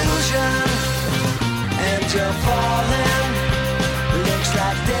another illusion, and you're falling. Looks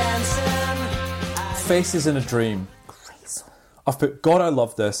like dancing. Faces in a Dream. Great song. I've put God, I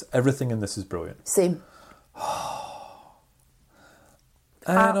love this. Everything in this is brilliant. Same.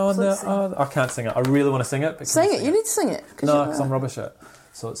 And on the Absolute other, I can't sing it. I really want to sing it. But Sing can it. You need to sing it. No, because I'm rubbish at it.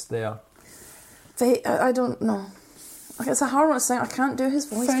 So it's there. I don't know. It's a hard one to sing. I can't do his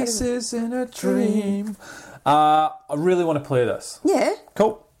voice. Faces in a Dream. I really want to play this. Yeah.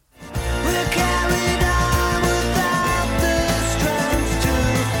 Cool. We're carried on without the strength to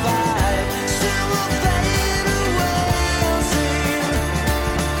fight. Still we'll fade away, unseen,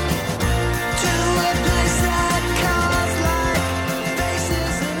 to a place that calls like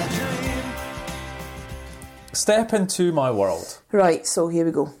faces in a dream. Step Into My World. Right, so here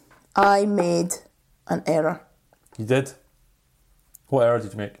we go. I made an error. You did? What error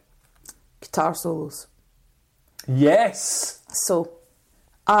did you make? Guitar solos. Yes! So,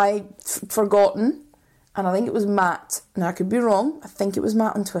 I'd forgotten, and I think it was Matt, now I could be wrong, I think it was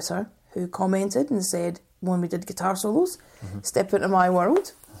Matt on Twitter, who commented and said, when we did guitar solos, Step Into My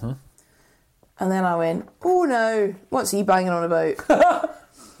World. And then I went, oh no, what's he banging on about?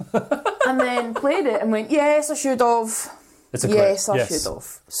 And then played it and went, yes, I should have. It's a Yes, great, I should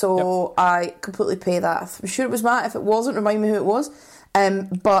have. So I completely pay that. I'm sure it was Matt. If it wasn't, remind me who it was.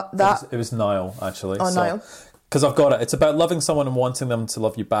 But that... It was Niall, actually. Oh, Niall. Because I've got it. It's about loving someone and wanting them to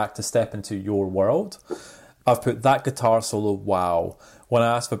love you back, to step into your world. I've put that guitar solo, wow. When I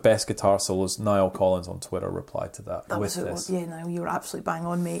asked for best guitar solos, Niall Collins on Twitter replied to that That with was who it this. was. Yeah, no, you were absolutely bang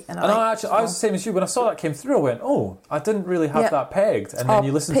on, mate. And And I was the same as you. When I saw that came through, I went, oh, I didn't really have Yeah. that pegged. And then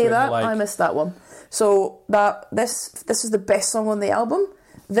you listen to pay it and that. you're like... I missed that one. So this is the best song on the album.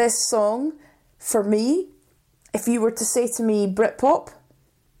 This song, for me, if you were to say to me Britpop,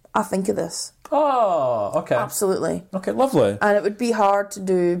 I think of this. Oh, okay. Absolutely. Okay, lovely. And it would be hard to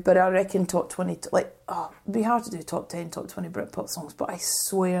do, but I reckon top 20, it'd be hard to do top 10, top 20 Britpop songs, but I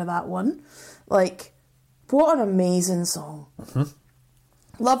swear that one, like, what an amazing song.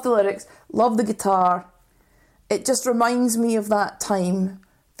 Love the lyrics, love the guitar. It just reminds me of that time.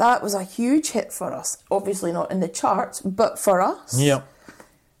 That was a huge hit for us. Obviously not in the charts, but for us. Yeah.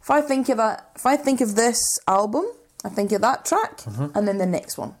 If I think of that, if I think of this album, I think of that track and then the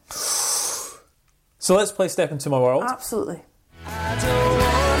next one. So let's play Step Into My World. Absolutely. I don't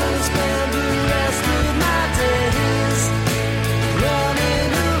wanna spend the rest of my days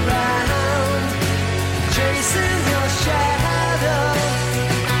running around, chasing your shadow.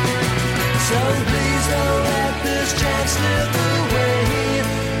 So please don't let this chance slip away.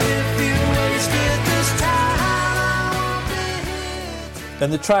 If you wasted this time, And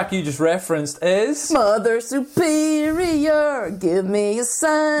the track you just referenced is... Mother Superior, give me a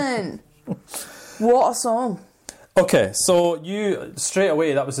sign. What a song. Okay, so you, straight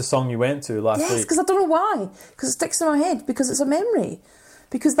away, that was the song you went to last Yes, week. because I don't know why. Because it sticks in my head. Because it's a memory.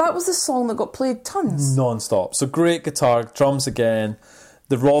 Because that was the song that got played tons. Non-stop. So great guitar, drums again,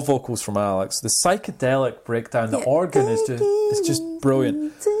 the raw vocals from Alex, the psychedelic breakdown, the organ is just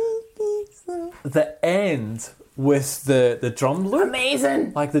brilliant. The end with the drum loop.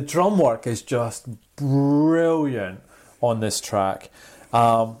 Amazing. Like the drum work is just brilliant on this track.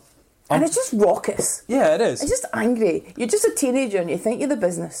 And it's just raucous. Yeah, it is. It's just angry. You're just a teenager and you think you're the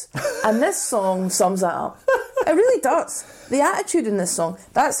business. And this song sums that up. It really does. The attitude in this song,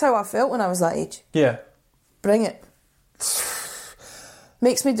 that's how I felt when I was that age. Yeah. Bring it.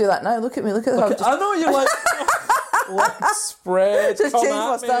 Makes me do that now. Look at me. Look at how I've just, I know you're like, legs spread, just come changed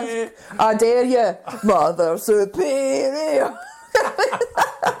my at me. stance. I dare you, Mother Superior.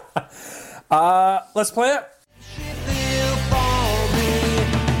 Let's play it. feel for me.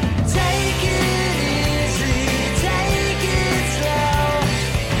 Take it easy, take it slow.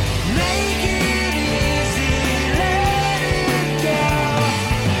 Make it easy, let it go.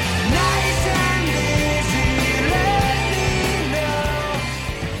 Nice and easy, let me know.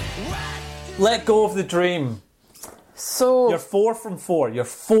 Let go of the dream. So, You're 4 from 4. You're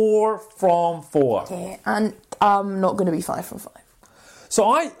 4 from 4. yeah, and I'm not going to be 5 from 5. So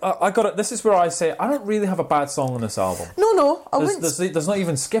I got it. This is where I say I don't really have a bad song on this album. No, I wouldn't. There's not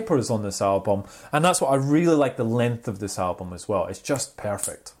even skippers on this album, and that's what I really like. The length of this album as well. It's just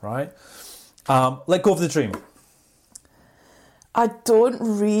perfect, right? Let Go of the Dream. I don't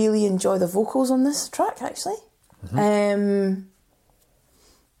really enjoy the vocals on this track, actually.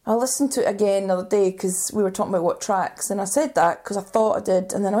 I listened to it again the other day because we were talking about what tracks, and I said that because I thought I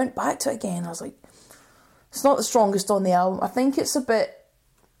did, and then I went back to it again. I was like, it's not the strongest on the album. I think it's a bit,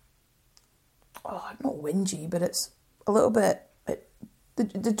 not whingy, but it's a little bit,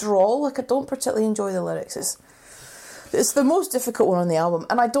 the drawl, like I don't particularly enjoy the lyrics. It's the most difficult one on the album,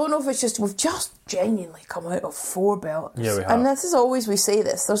 and I don't know if it's just, we've just genuinely come out of 4 belters. Yeah, we have. And this is always, we say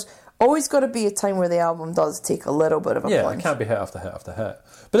this, there's always got to be a time where the album does take a little bit of a Yeah, plunge. it can't be hit after hit after hit.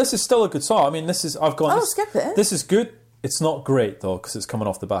 But this is still a good song. I mean, this is I've gone. I don't this, skip it. This is good. It's not great though because it's coming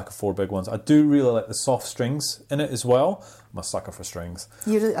off the back of 4 big ones. I do really like the soft strings in it as well. I'm a sucker for strings.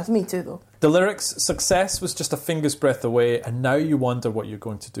 Me too, though. The lyrics, success was just a finger's breadth away, and now you wonder what you're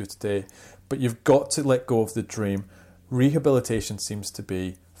going to do today. But you've got to let go of the dream. Rehabilitation seems to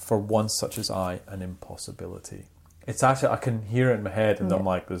be, for one such as I, an impossibility. It's actually, I can hear it in my head, and I'm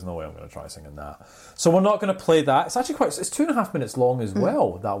like, there's no way I'm going to try singing that. So we're not going to play that. It's actually it's 2.5 minutes long as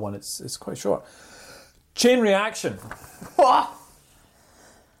well, that one. It's quite short. Chain Reaction.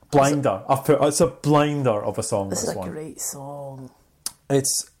 Blinder. It's a blinder of a song, This is a one. great song.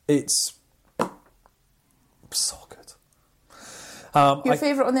 It's so good. Your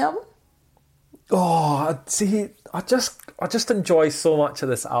favourite on the album? Oh, see, I just enjoy so much of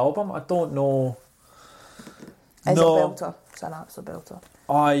this album. I don't know. It's No. a belter. It's an absolute belter.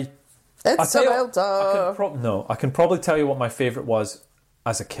 It's a I belter. can probably tell you what my favourite was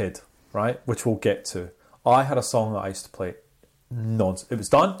as a kid, right? Which we'll get to. I had a song that I used to play It was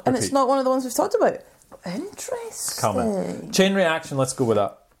done. And repeat. it's not one of the ones we've talked about. Interesting. Coming. Chain Reaction, let's go with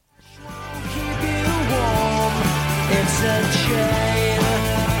that. Keep you warm. It's a chain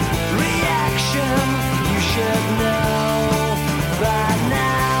reaction. You should know by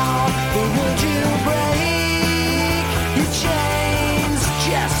now. But would you break your chains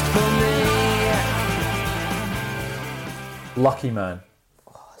just for me? Lucky Man.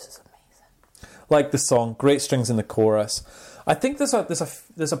 Oh, this is amazing. Like the song, great strings in the chorus. I think there's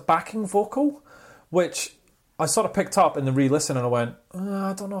a backing vocal, which I sort of picked up in the re-listen, and I went,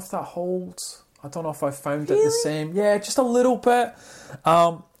 I don't know if that holds. I don't know if I found it the same. Yeah, just a little bit.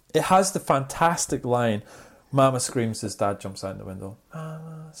 It has the fantastic line, Mama screams as Dad jumps out the window.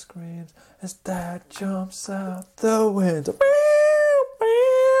 Mama screams as Dad jumps out the window.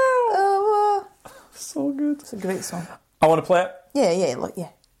 Oh, So good. it's a great song. I want to play it. Yeah, like, yeah.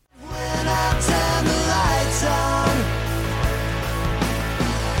 When I turn the lights on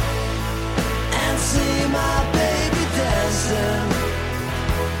and see my baby dancing,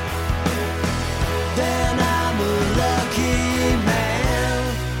 then I'm a lucky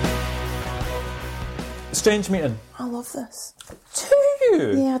man. Strange Meeting. I love this. Do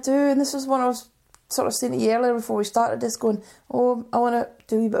you? Yeah, I do. And this was one I was sort of saying to you earlier before we started this, going, oh, I want to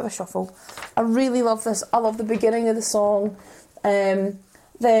do a wee bit of a shuffle. I really love this. I love the beginning of the song. Then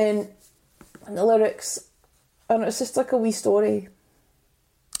the lyrics, and it's just like a wee story.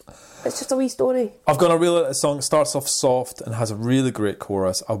 It's just a wee story. I've got a really the song. It starts off soft and has a really great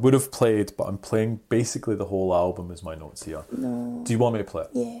chorus. I would have played, but I'm playing basically the whole album as my notes here. No. Do you want me to play it?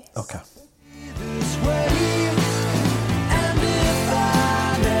 Yes. Okay. This way, and if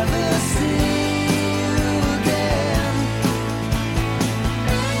I never see you again,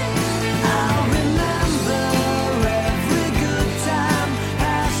 I'll remember every good time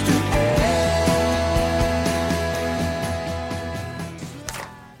has to end.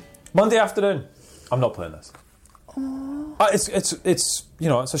 Monday afternoon. I'm not playing this. It's you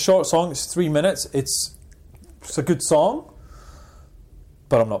know, it's a short song. It's 3 minutes. It's a good song,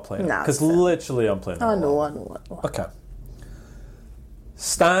 but I'm not playing it Nah, because it's fair. literally I'm playing it. I know. Okay.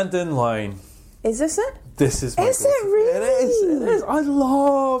 Stand in Line. Is this it? This is my Is it really? It is. I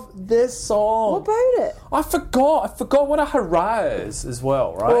love this song. What about it? I forgot what a hurrah is as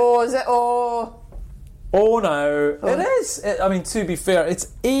well, right? Oh, is it? Oh. Oh no. It is. I mean, to be fair,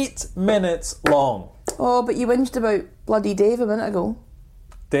 it's 8 minutes long. Oh, but you whinged about bloody Dave a minute ago.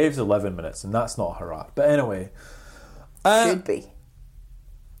 Dave's 11 minutes, and that's not a hurrah. But anyway. Should be.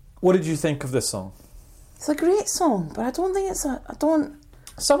 What did you think of this song? It's a great song, but I don't think it's a... I don't...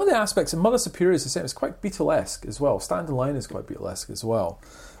 Some of the aspects in Mother Superior is the same. It's quite Beatlesque as well. Stand in Line is quite Beatlesque as well.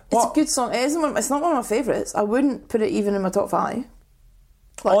 It's a good song. It's not one of my favourites. I wouldn't put it even in my top 5.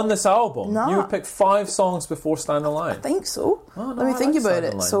 On this album, Nah. you would pick 5 songs before Stand in Line. I think so. Oh, no, Let me I think like about Stand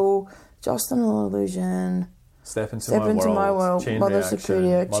in it. Line. So, Just an Illusion... Step into Step my into world, my world, Chain Mother Reaction,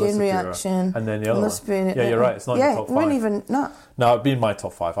 Superior, Mother Chain Superior, Reaction, and then the other Mother one. Superior. Yeah, you're right. It's not in yeah, the top 5. it wouldn't even... No. No, it'd be in my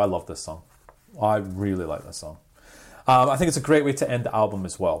top 5. I love this song. I really like this song. I think it's a great way to end the album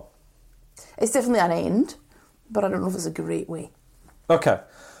as well. It's definitely an end, but I don't know if it's a great way. Okay,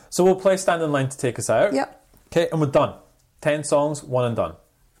 so we'll play Stand in Line to take us out. Yep. Okay, and we're done. 10 songs, 1 and done.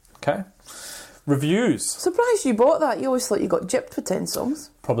 Okay. Reviews. Surprised you bought that. You always thought you got gypped with 10 songs.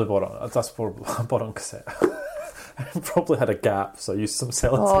 Probably bought it. That's probably I bought it on cassette. Probably had a gap, so I used some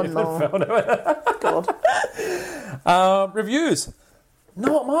sellotape Oh, no. and found it. God. Reviews.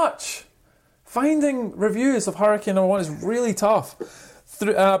 Not much. Finding reviews of Hurricane number 1 is really tough.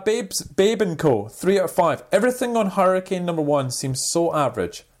 Babe & Co. 3 out of 5. Everything on Hurricane number 1 seems so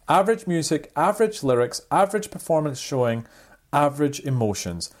average. Average music, average lyrics, average performance showing, average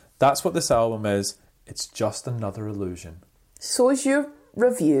emotions. That's what this album is. It's just another illusion. So is your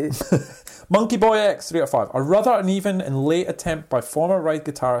review. Monkey Boy X, 3 out of 5. A rather uneven and late attempt by former Ride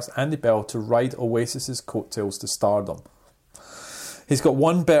guitarist Andy Bell to ride Oasis's coattails to stardom. He's got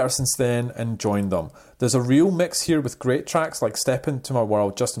one better since then and joined them. There's a real mix here with great tracks like Step Into My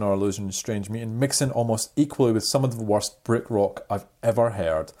World, Just Another Illusion and Strange Meeting, mixing almost equally with some of the worst brick rock I've ever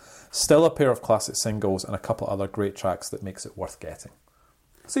heard. Still a pair of classic singles and a couple other great tracks that makes it worth getting.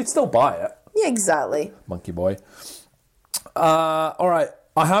 So you'd still buy it. Yeah, exactly. Monkey Boy. Alright,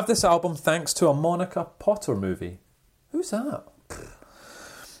 I have this album thanks to a Monica Potter movie. Who's that?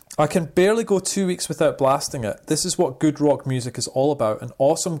 I can barely go 2 weeks without blasting it. This is what good rock music is all about, an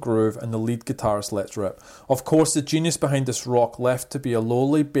awesome groove and the lead guitarist lets rip. Of course, the genius behind this rock left to be a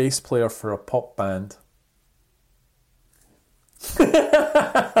lowly bass player for a pop band.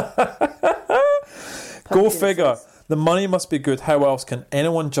 Go figure. The money must be good. How else can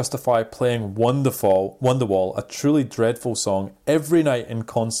anyone justify playing Wonderwall, a truly dreadful song, every night in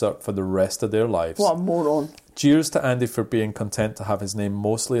concert for the rest of their lives? What a moron. Cheers to Andy for being content to have his name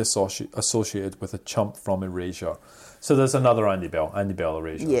mostly associated with a chump from Erasure. So there's another Andy Bell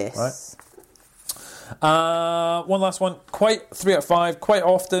Erasure. Yes. Right? One last one. 3 out of 5. Quite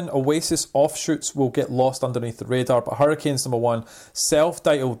often, Oasis offshoots will get lost underneath the radar, but Hurricanes number 1,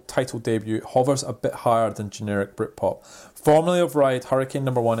 self-titled debut, hovers a bit higher than generic Britpop. Formerly of Ride, Hurricane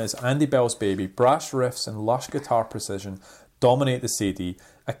number 1 is Andy Bell's baby. Brash riffs and lush guitar precision dominate the CD,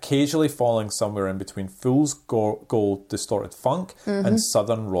 occasionally falling somewhere in between fool's gold distorted funk and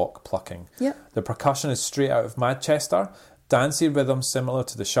southern rock plucking. Yep. The percussion is straight out of Manchester, dancey rhythms similar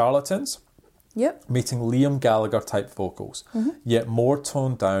to the Charlatans, Yep. meeting Liam Gallagher type vocals, yet more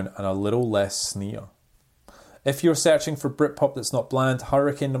toned down and a little less sneer. If you're searching for Britpop that's not bland,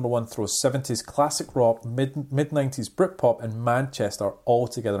 Hurricane number 1 throws 70s classic rock, mid-90s Britpop and Manchester all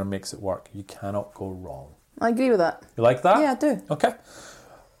together and makes it work. You cannot go wrong. I agree with that. You like that? Yeah, I do. Okay.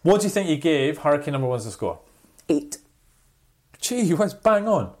 What do you think you gave Hurricane number 1's a score? 8. Gee, you was bang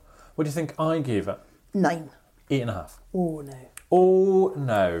on. What do you think I gave it? 9. 8.5. Oh, no. Oh,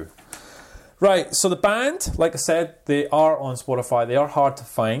 no. Right, so the band, like I said, they are on Spotify. They are hard to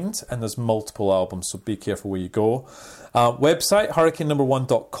find, and there's multiple albums, so be careful where you go. Website,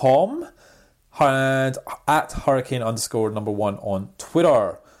 hurricane1.com, and at hurricane_1 on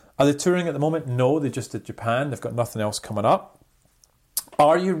Twitter. Are they touring at the moment? No, they just did Japan. They've got nothing else coming up.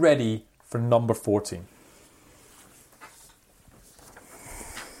 Are you ready for number 14?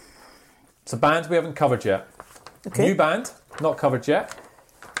 It's a band we haven't covered yet. Okay. New band, not covered yet.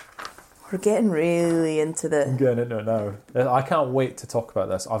 We're getting really into the... I'm getting into it now. I can't wait to talk about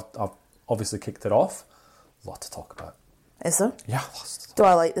this. I've obviously kicked it off. A lot to talk about. Is there? Yeah, lots to talk. Do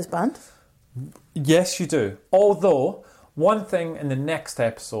I like this band? Yes, you do. Although, one thing in the next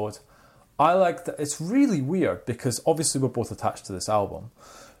episode, I like that it's really weird because obviously we're both attached to this album,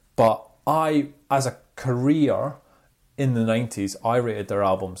 but I, as a career in the 90s, I rated their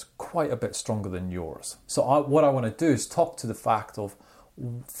albums quite a bit stronger than yours. So what I want to do is talk to the fact of,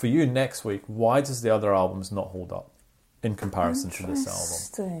 for you next week, why does the other albums not hold up in comparison to this album?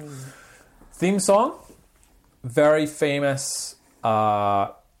 Interesting. Theme song, very famous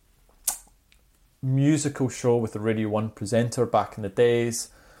musical show with the Radio 1 presenter back in the days.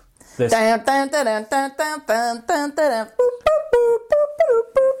 This, I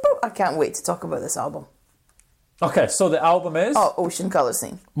can't wait to talk about this album. okay, so the album is Ocean Colour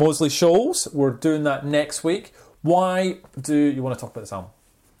Scene. Mosley Shoals. We're doing that next week. Why do you want to talk about this album?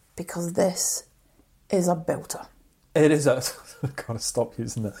 Because this is a belter. It is a... I've got to stop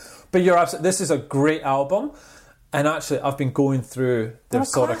using that. But you're absolutely... This is a great album. And actually, I've been going through their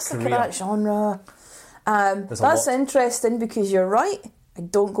sort of career. That genre. There's a That's lot. interesting because you're right. I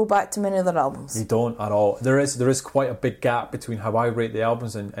don't go back to many of their albums. You don't at all. There is quite a big gap between how I rate the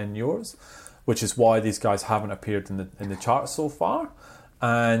albums and yours, which is why these guys haven't appeared in the charts so far.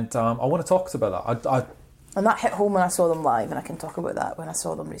 And I want to talk about that. And that hit home when I saw them live, and I can talk about that when I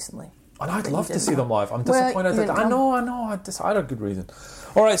saw them recently. And I'd But love you to see didn't them live. I'm Well, disappointed. you that didn't I come. know. I had a good reason.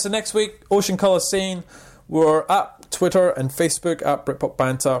 All right, so next week, Ocean Colour Scene. We're at Twitter and Facebook at Britpop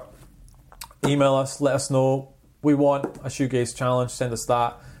Banter. Email us, let us know. We want a shoegaze challenge. Send us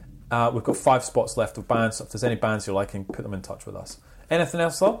that. We've got 5 spots left of bands. So if there's any bands you're liking, put them in touch with us. Anything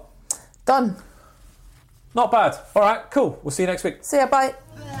else, though? Done. Not bad. All right, cool. We'll see you next week. See ya, bye.